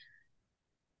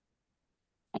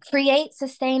create,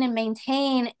 sustain, and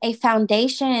maintain a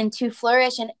foundation to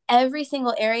flourish in every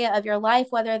single area of your life,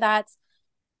 whether that's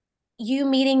you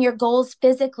meeting your goals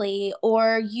physically,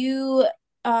 or you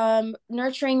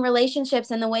nurturing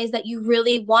relationships in the ways that you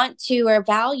really want to or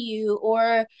value,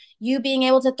 or you being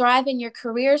able to thrive in your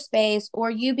career space,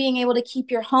 or you being able to keep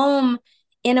your home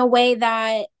in a way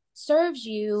that serves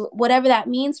you, whatever that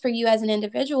means for you as an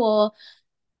individual.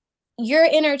 Your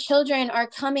inner children are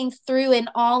coming through in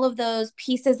all of those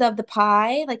pieces of the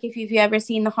pie. Like, if you've ever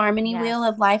seen the harmony wheel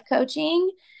Yes. of life coaching,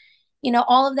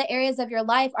 all of the areas of your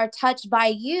life are touched by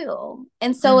you.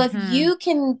 And so if Mm-hmm. you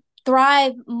can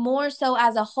thrive more so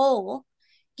as a whole,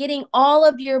 getting all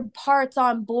of your parts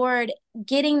on board,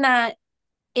 getting that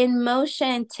in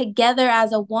motion together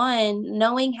as a one,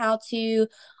 knowing how to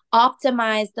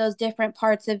optimize those different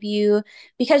parts of you,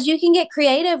 because you can get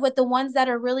creative with the ones that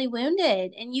are really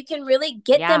wounded, and you can really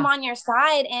get them Yeah. on your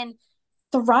side and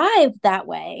thrive that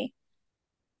way.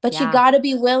 But you Yeah. got to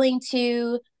be willing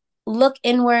to look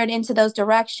inward into those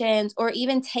directions, or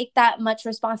even take that much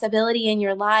responsibility in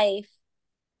your life,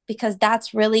 because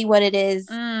that's really what it is.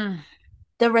 Mm,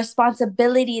 The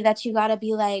responsibility that you got to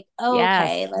be like, oh,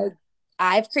 okay, yes. like,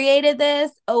 I've created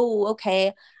this. Oh,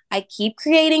 okay. I keep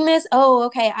creating this. Oh,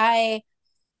 okay. I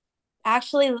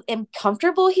actually am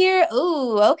comfortable here.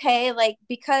 Oh, okay. Like,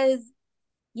 because,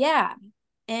 yeah.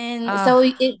 And Oh, so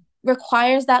it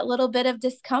requires that little bit of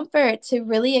discomfort to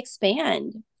really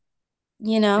expand,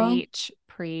 you know? preach,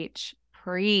 preach,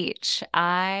 preach.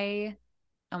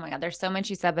 Oh my God, there's so much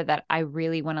you said, but that I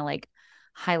really want to like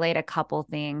highlight a couple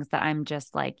things that I'm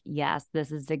just like, yes,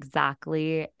 this is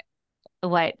exactly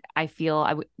what I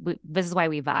feel. This is why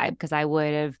we vibe, because I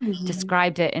would have Mhm.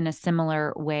 described it in a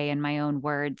similar way in my own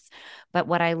words. But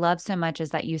what I love so much is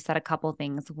that you said a couple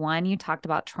things. One, you talked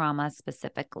about trauma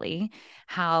specifically,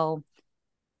 how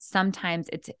sometimes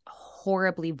it's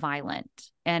horribly violent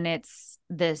and it's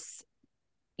this,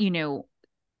 you know,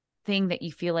 thing that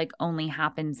you feel like only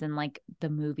happens in like the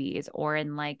movies or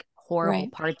in like horrible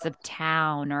Right. parts of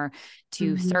town or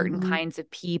to certain Mhm. kinds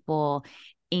of people.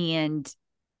 And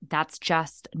that's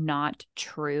just not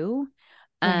true.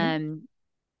 Right. Um,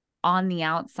 on the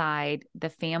outside, the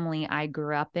family I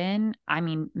grew up in, I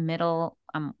mean, middle,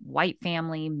 white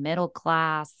family, middle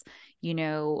class,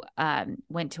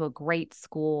 went to a great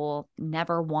school,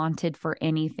 never wanted for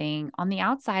anything. On the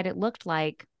outside, it looked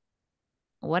like,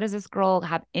 what does this girl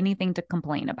have anything to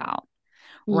complain about?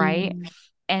 Right. Mm-hmm.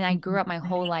 And I grew up my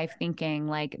whole life thinking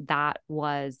like that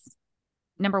was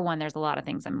number one. There's a lot of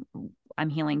things I'm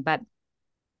healing, but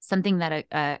something that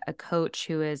a coach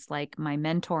who is like my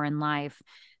mentor in life,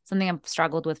 something I've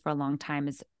struggled with for a long time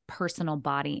is personal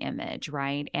body image,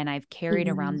 right? And I've carried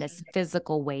around this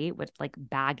physical weight with like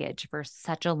baggage for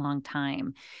such a long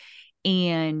time.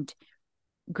 And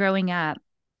growing up,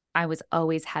 I was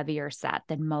always heavier set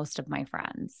than most of my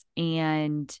friends.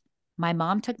 And my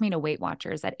mom took me to Weight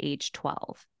Watchers at age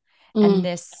 12. And Mm-hmm.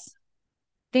 this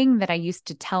thing that I used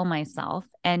to tell myself,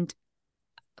 and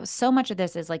so much of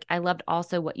this is like, I loved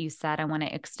also what you said. I want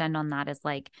to extend on that is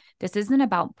like, this isn't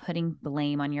about putting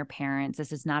blame on your parents.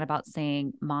 This is not about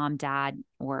saying mom, dad,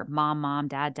 or mom,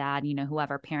 dad,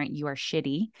 whoever parent you are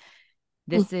shitty.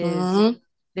 This is, Mm-hmm.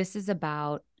 this is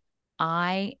about,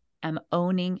 I am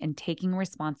owning and taking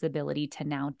responsibility to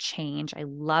now change. I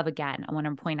love, again, I want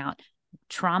to point out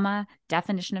trauma,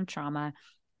 definition of trauma,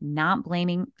 not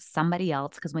blaming somebody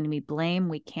else, because when we blame,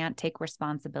 we can't take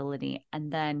responsibility,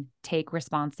 and then take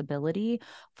responsibility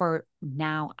for,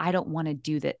 now I don't want to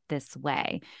do that this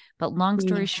way. But long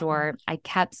story short, I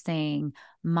kept saying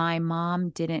my mom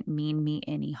didn't mean me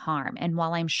any harm. And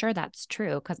while I'm sure that's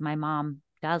true, because my mom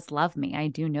does love me, I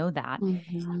do know that,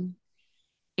 Mm-hmm.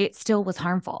 it still was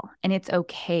harmful. And it's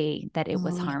okay that it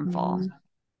was harmful.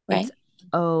 Mm-hmm. It's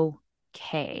Right.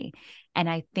 okay. And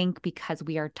I think because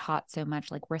we are taught so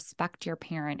much, like, respect your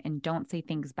parent and don't say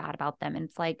things bad about them. And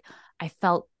it's like, I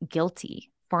felt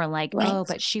guilty for like, Right. oh,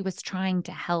 but she was trying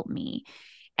to help me.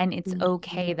 And it's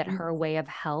okay that Mm-hmm. her way of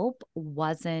help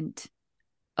wasn't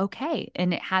okay.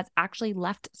 And it has actually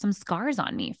left some scars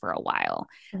on me for a while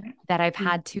that I've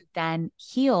had to then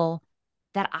heal,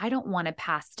 that I don't want to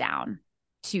pass down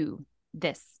to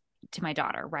this, to my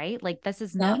daughter, right? Like, this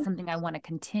is Yeah. not something I want to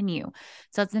continue.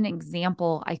 So it's an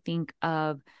example, I think,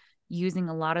 of using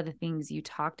a lot of the things you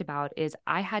talked about. Is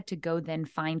I had to go then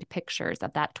find pictures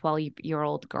of that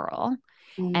 12-year-old girl,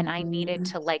 and I needed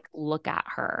Mm-hmm. to like look at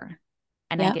her,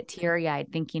 and I Yep. get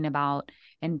teary-eyed thinking about,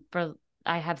 and for,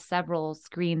 I have several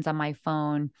screens on my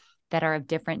phone that are of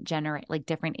different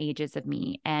ages of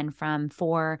me, and from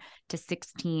 4 to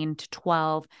 16 to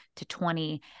 12 to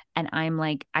 20. And I'm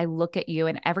like, I look at you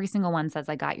and every single one says,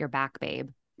 I got your back, babe.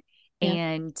 Yep.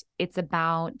 And it's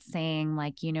about saying,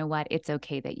 like, you know what? It's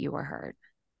okay that you were hurt.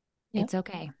 Yep. It's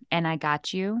okay. And I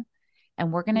got you.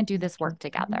 And we're going to do this work Mm-hmm.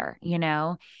 together.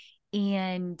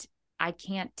 And I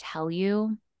can't tell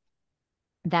you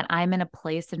that I'm in a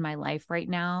place in my life right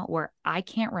now where I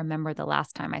can't remember the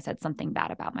last time I said something bad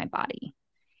about my body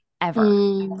ever.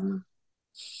 Mm.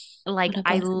 What Like, a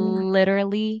I blessing.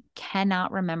 literally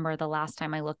cannot remember the last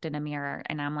time I looked in a mirror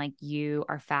and I'm like, you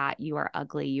are fat, you are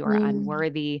ugly, you are Mm.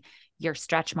 unworthy, your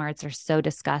stretch marks are so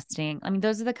disgusting. I mean,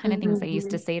 those are the kind of things I used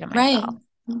Mm-hmm. to say to Right. myself.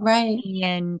 Right.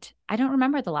 And I don't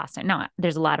remember the last time. No,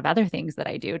 there's a lot of other things that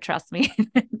I do, trust me,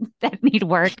 that need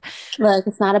work. Look,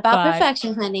 it's not about But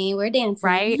perfection, honey. We're dancing.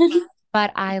 right.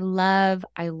 But I love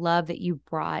that you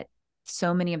brought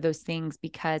so many of those things,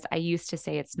 because I used to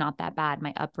say it's not that bad.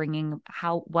 My upbringing,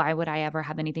 why would I ever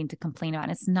have anything to complain about?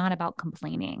 And it's not about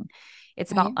complaining.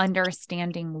 It's about Right.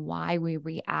 understanding why we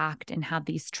react and have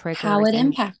these How triggers, it and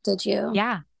impacted you.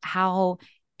 yeah, how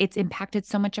it's impacted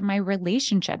so much of my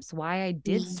relationships, why I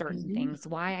did certain Mm-hmm. things,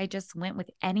 why I just went with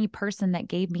any person that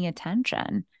gave me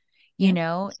attention. Yep.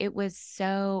 It's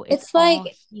It's all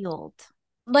like healed.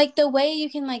 the way you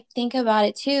can like think about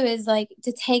it too is like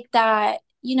to take that,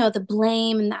 the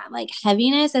blame and that like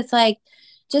heaviness. It's like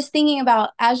just thinking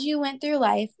about as you went through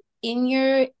life in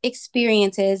your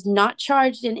experiences, not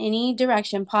charged in any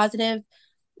direction, positive,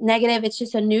 negative, it's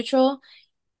just a neutral.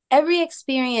 Every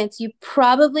experience you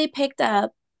probably picked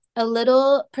up a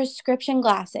little prescription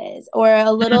glasses or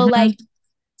a little Mhm. like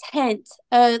tint,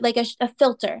 like a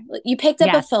filter. You picked up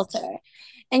a Yes. filter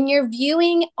and you're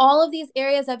viewing all of these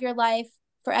areas of your life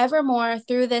forevermore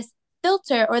through this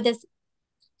filter or this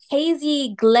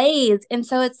hazy glaze. And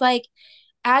so it's like,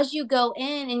 as you go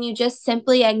in and you just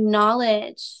simply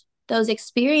acknowledge those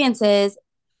experiences,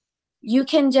 you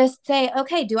can just say,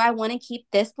 okay, do I want to keep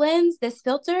this lens, this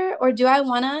filter, or do I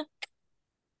Yes.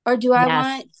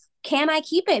 want, can I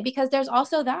keep it? Because there's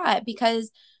also that,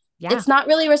 because Yeah. it's not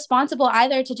really responsible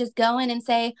either to just go in and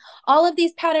say all of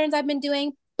these patterns I've been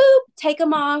doing, boop, take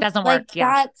them off. Doesn't work. Like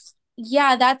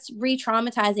Yeah. that's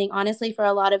re-traumatizing, honestly, for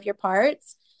a lot of your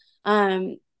parts.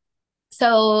 Um,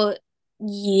 so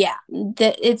yeah,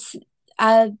 it's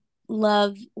uh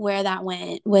love where that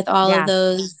went with all of Yeah.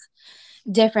 those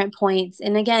different points.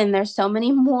 And again, there's so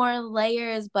many more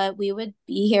layers, but we would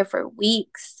be here for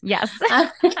weeks. Yes.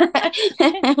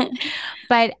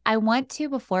 But I want to,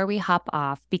 before we hop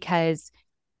off, because,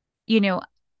 you know,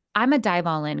 I'm a dive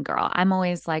all in girl. I'm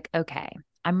always like, okay,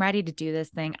 I'm ready to do this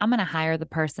thing. I'm going to hire the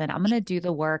person. I'm going to do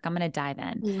the work. I'm going to dive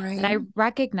in. But Right. I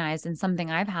recognize, and something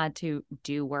I've had to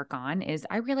do work on is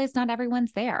I realize not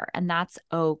everyone's there, and that's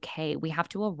okay. We have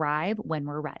to arrive when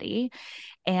we're ready,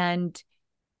 and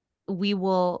we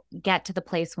will get to the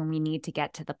place when we need to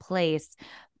get to the place.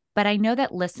 But I know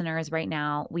that listeners right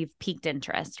now, we've piqued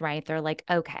interest, right? They're like,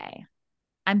 okay,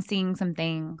 I'm seeing some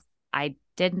things. I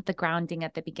did the grounding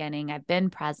at the beginning. I've been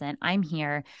present. I'm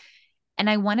here. And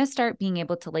I want to start being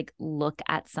able to like look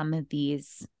at some of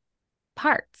these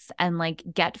parts and like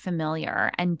get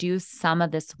familiar and do some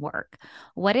of this work.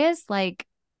 What is like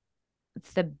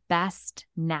the best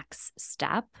next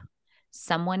step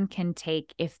someone can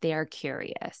take if they're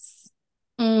curious?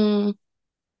 Mm.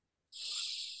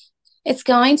 It's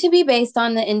going to be based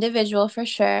on the individual for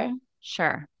sure.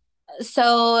 Sure.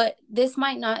 So this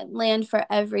might not land for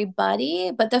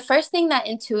everybody, but the first thing that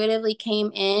intuitively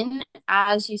came in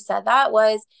as you said that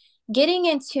was getting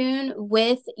in tune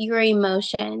with your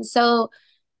emotions. So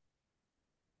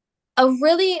a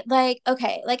really like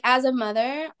okay, like as a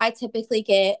mother, I typically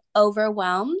get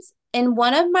overwhelmed. And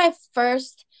one of my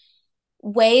first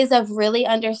ways of really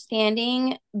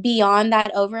understanding beyond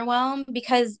that overwhelm,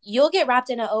 because you'll get wrapped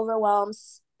in an overwhelm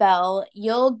spell,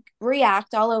 you'll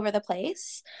react all over the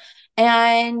place.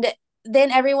 And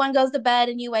then everyone goes to bed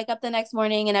and you wake up the next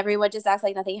morning and everyone just acts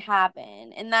like nothing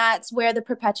happened. And that's where the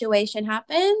perpetuation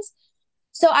happens.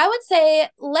 So I would say,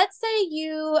 let's say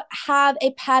you have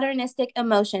a patternistic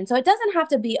emotion. So it doesn't have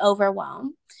to be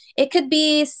overwhelm. It could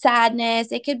be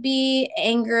sadness, it could be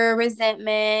anger,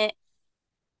 resentment,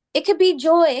 it could be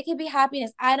joy, it could be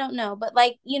happiness. I don't know. But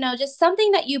like, just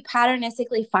something that you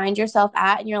patternistically find yourself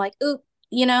at and you're like, oop,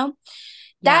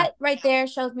 Yeah. that right there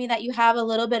shows me that you have a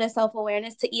little bit of self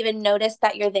awareness to even notice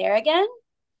that you're there again.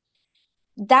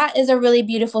 That is a really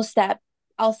beautiful step.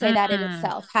 I'll say that in Mm,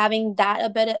 itself, having that a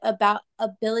bit about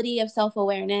ability of self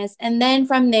awareness. And then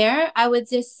from there, I would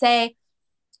just say,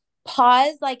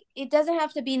 pause. Like it doesn't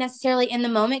have to be necessarily in the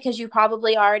moment because you're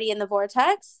probably already in the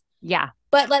vortex. yeah.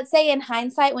 But let's say in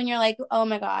hindsight, when you're like, oh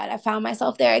my God, I found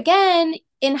myself there again.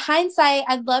 In hindsight,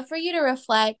 I'd love for you to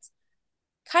reflect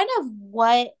kind of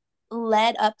what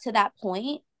led up to that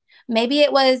point. Maybe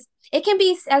it can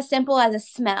be as simple as a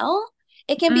smell.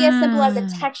 It can be as simple as a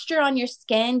Mm, texture on your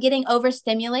skin getting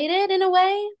overstimulated in a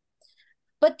way.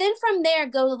 But then from there,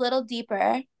 go a little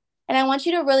deeper. And I want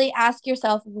you to really ask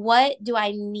yourself, what do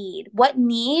I need? What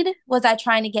need was I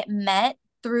trying to get met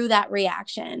through that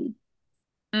reaction?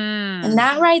 And mm.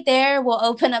 that right there will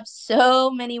open up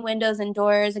so many windows and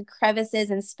doors and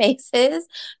crevices and spaces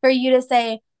for you to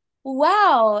say,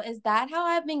 wow, is that how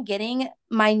I've been getting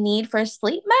my need for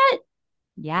sleep met?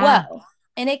 Yeah. Whoa.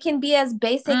 And it can be as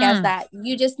basic as Mm, that.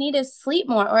 You just need to sleep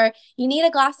more, or you need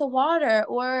a glass of water,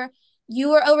 or you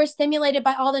were overstimulated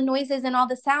by all the noises and all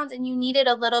the sounds and you needed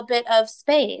a little bit of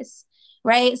space,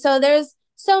 right? So there's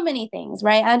so many things,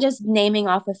 right? I'm just naming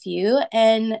off a few.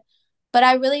 But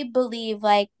I really believe,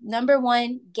 like, number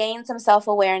one, gain some self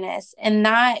awareness. And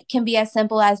that can be as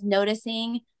simple as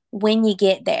noticing when you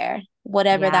get there,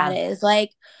 whatever that yeah. is.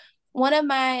 Like, one of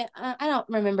my, I don't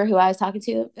remember who I was talking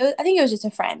to. I think it was just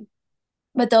a friend,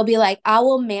 but they'll be like, I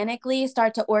will manically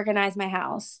start to organize my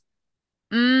house.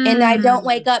 And I don't Mm,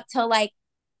 wake up till like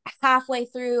halfway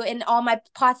through and all my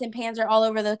pots and pans are all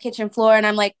over the kitchen floor. And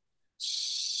I'm like,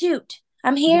 shoot,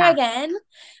 I'm here yeah. again.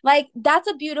 Like, that's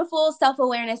a beautiful self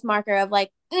awareness marker of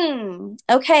like,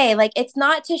 okay, like it's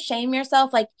not to shame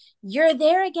yourself. Like, you're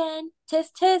there again. Tisk,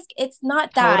 tisk. It's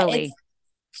not that. It's Totally.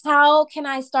 how can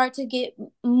I start to get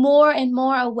more and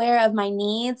more aware of my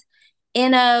needs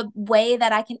in a way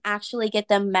that I can actually get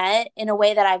them met in a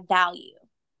way that I value?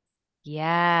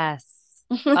 Yes.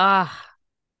 Ah,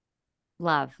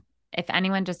 love. If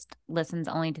anyone just listens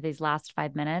only to these last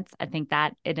 5 minutes, I think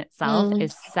that in itself Mm,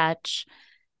 is such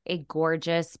a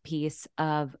gorgeous piece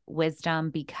of wisdom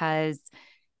because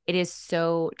it is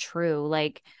so true.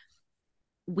 Like,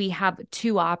 we have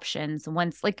two options.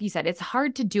 Once, like you said, it's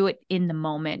hard to do it in the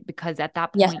moment because at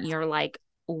that yes, point you're like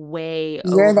way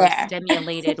you're there.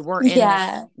 overstimulated.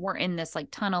 Yeah. We're in this like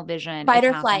tunnel vision. Fight It's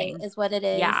or flight happening. is what it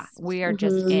Yeah, is. we are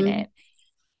just in Mm-hmm. it.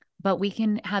 But we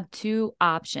can have two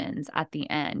options at the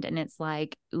end. And it's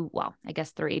like, ooh, well, I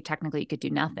guess three. Technically, you could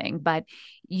do nothing, but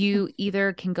you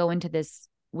either can go into this,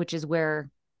 which is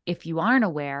where if you aren't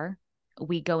aware,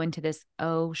 we go into this,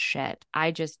 oh shit,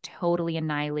 I just totally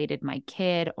annihilated my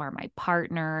kid or my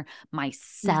partner, Mm-hmm.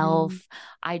 myself.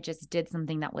 I just did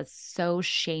something that was so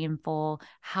shameful.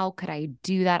 How could I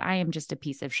do that? I am just a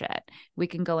piece of shit. We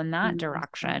can go in that Mm-hmm.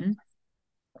 direction.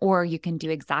 Or you can do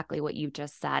exactly what you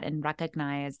just said and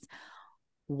recognize,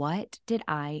 what did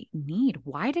I need?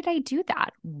 Why did I do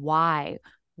that? Why?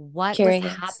 What was Curious.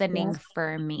 Yeah. happening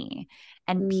for me?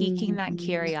 And piquing that Mm-hmm.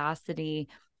 curiosity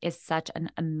is such an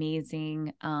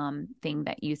amazing thing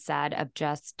that you said, of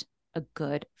just a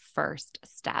good first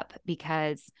step,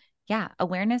 because yeah,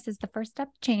 awareness is the first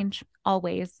step to change.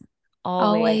 Always,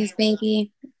 always. Always,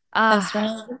 baby. That's Ah,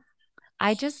 right.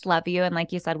 I just love you. And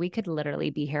like you said, we could literally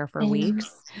be here for And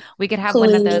weeks. We could have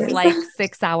one of those please. like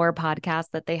 6-hour podcasts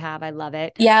that they have. I love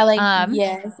it. Yeah, like, Um,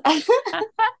 yes. I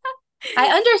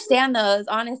understand those,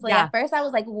 honestly. yeah, At first, I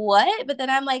was like, what? But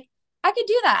then I'm like, I could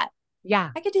do that.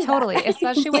 yeah, I could do that. totally.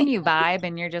 Especially when you vibe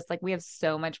and you're just like, we have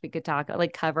so much we could talk,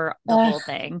 like cover the Oh whole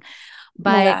thing.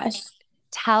 my But gosh.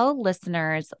 tell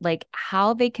listeners like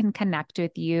how they can connect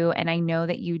with you. And I know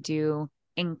that you do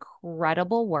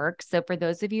incredible work. So for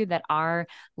those of you that are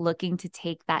looking to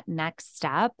take that next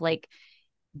step, like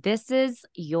this is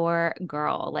your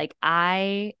girl. Like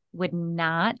I would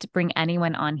not bring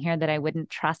anyone on here that I wouldn't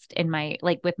trust in my,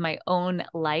 like with my own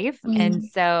life. And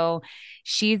Mm. so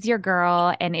she's your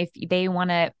girl. And if they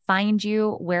want to find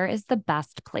you, where is the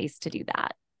best place to do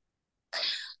that?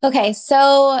 Okay,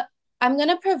 so I'm going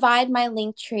to provide my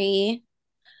link tree.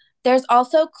 There's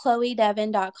also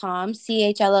chloedevin.com,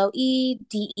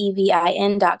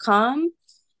 CHLOEDEVIN.com.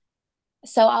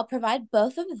 So I'll provide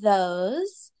both of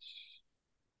those.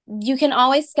 You can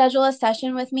always schedule a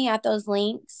session with me at those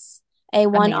links, a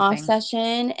one-off Amazing.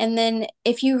 session. And then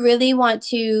if you really want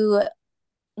to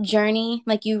journey,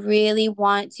 like you really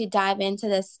want to dive into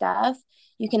this stuff,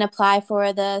 you can apply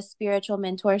for the spiritual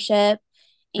mentorship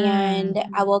Mm, and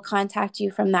I will contact you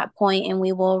from that point and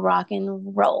we will rock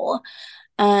and roll.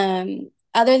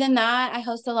 Other than that, I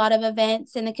host a lot of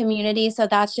events in the community. So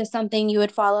that's just something you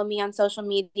would follow me on social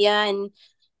media and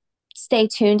stay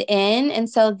tuned in. And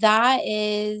so that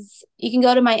is, you can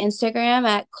go to my Instagram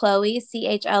at Chloe,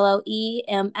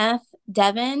 CHLOEMF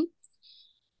Devin.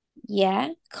 Yeah,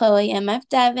 Chloe MF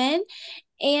Devin.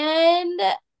 And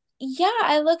yeah,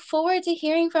 I look forward to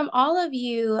hearing from all of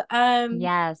you.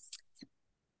 yes.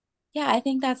 Yeah, I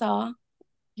think that's all.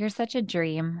 You're such a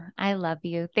dream. I love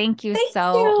you. Thank you Thank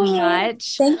so you.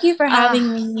 much. Thank you for Ah,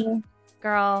 having me.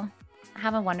 girl,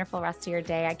 have a wonderful rest of your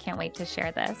day. I can't wait to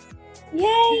share this.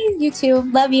 Yay, you too.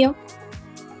 Love you.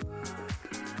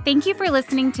 Thank you for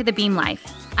listening to The Beam Life.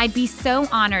 I'd be so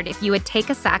honored if you would take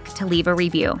a sec to leave a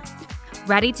review.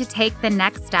 Ready to take the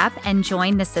next step and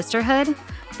join the sisterhood?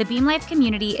 The Beam Life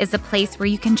community is a place where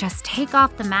you can just take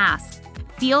off the mask,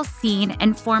 feel seen,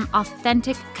 and form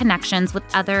authentic connections with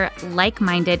other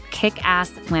like-minded,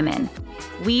 kick-ass women.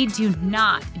 We do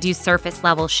not do surface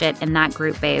level shit in that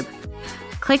group, babe.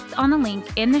 Click on the link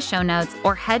in the show notes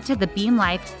or head to the Beam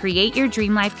Life Create Your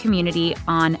Dream Life community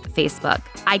on Facebook.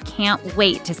 I can't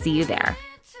wait to see you there.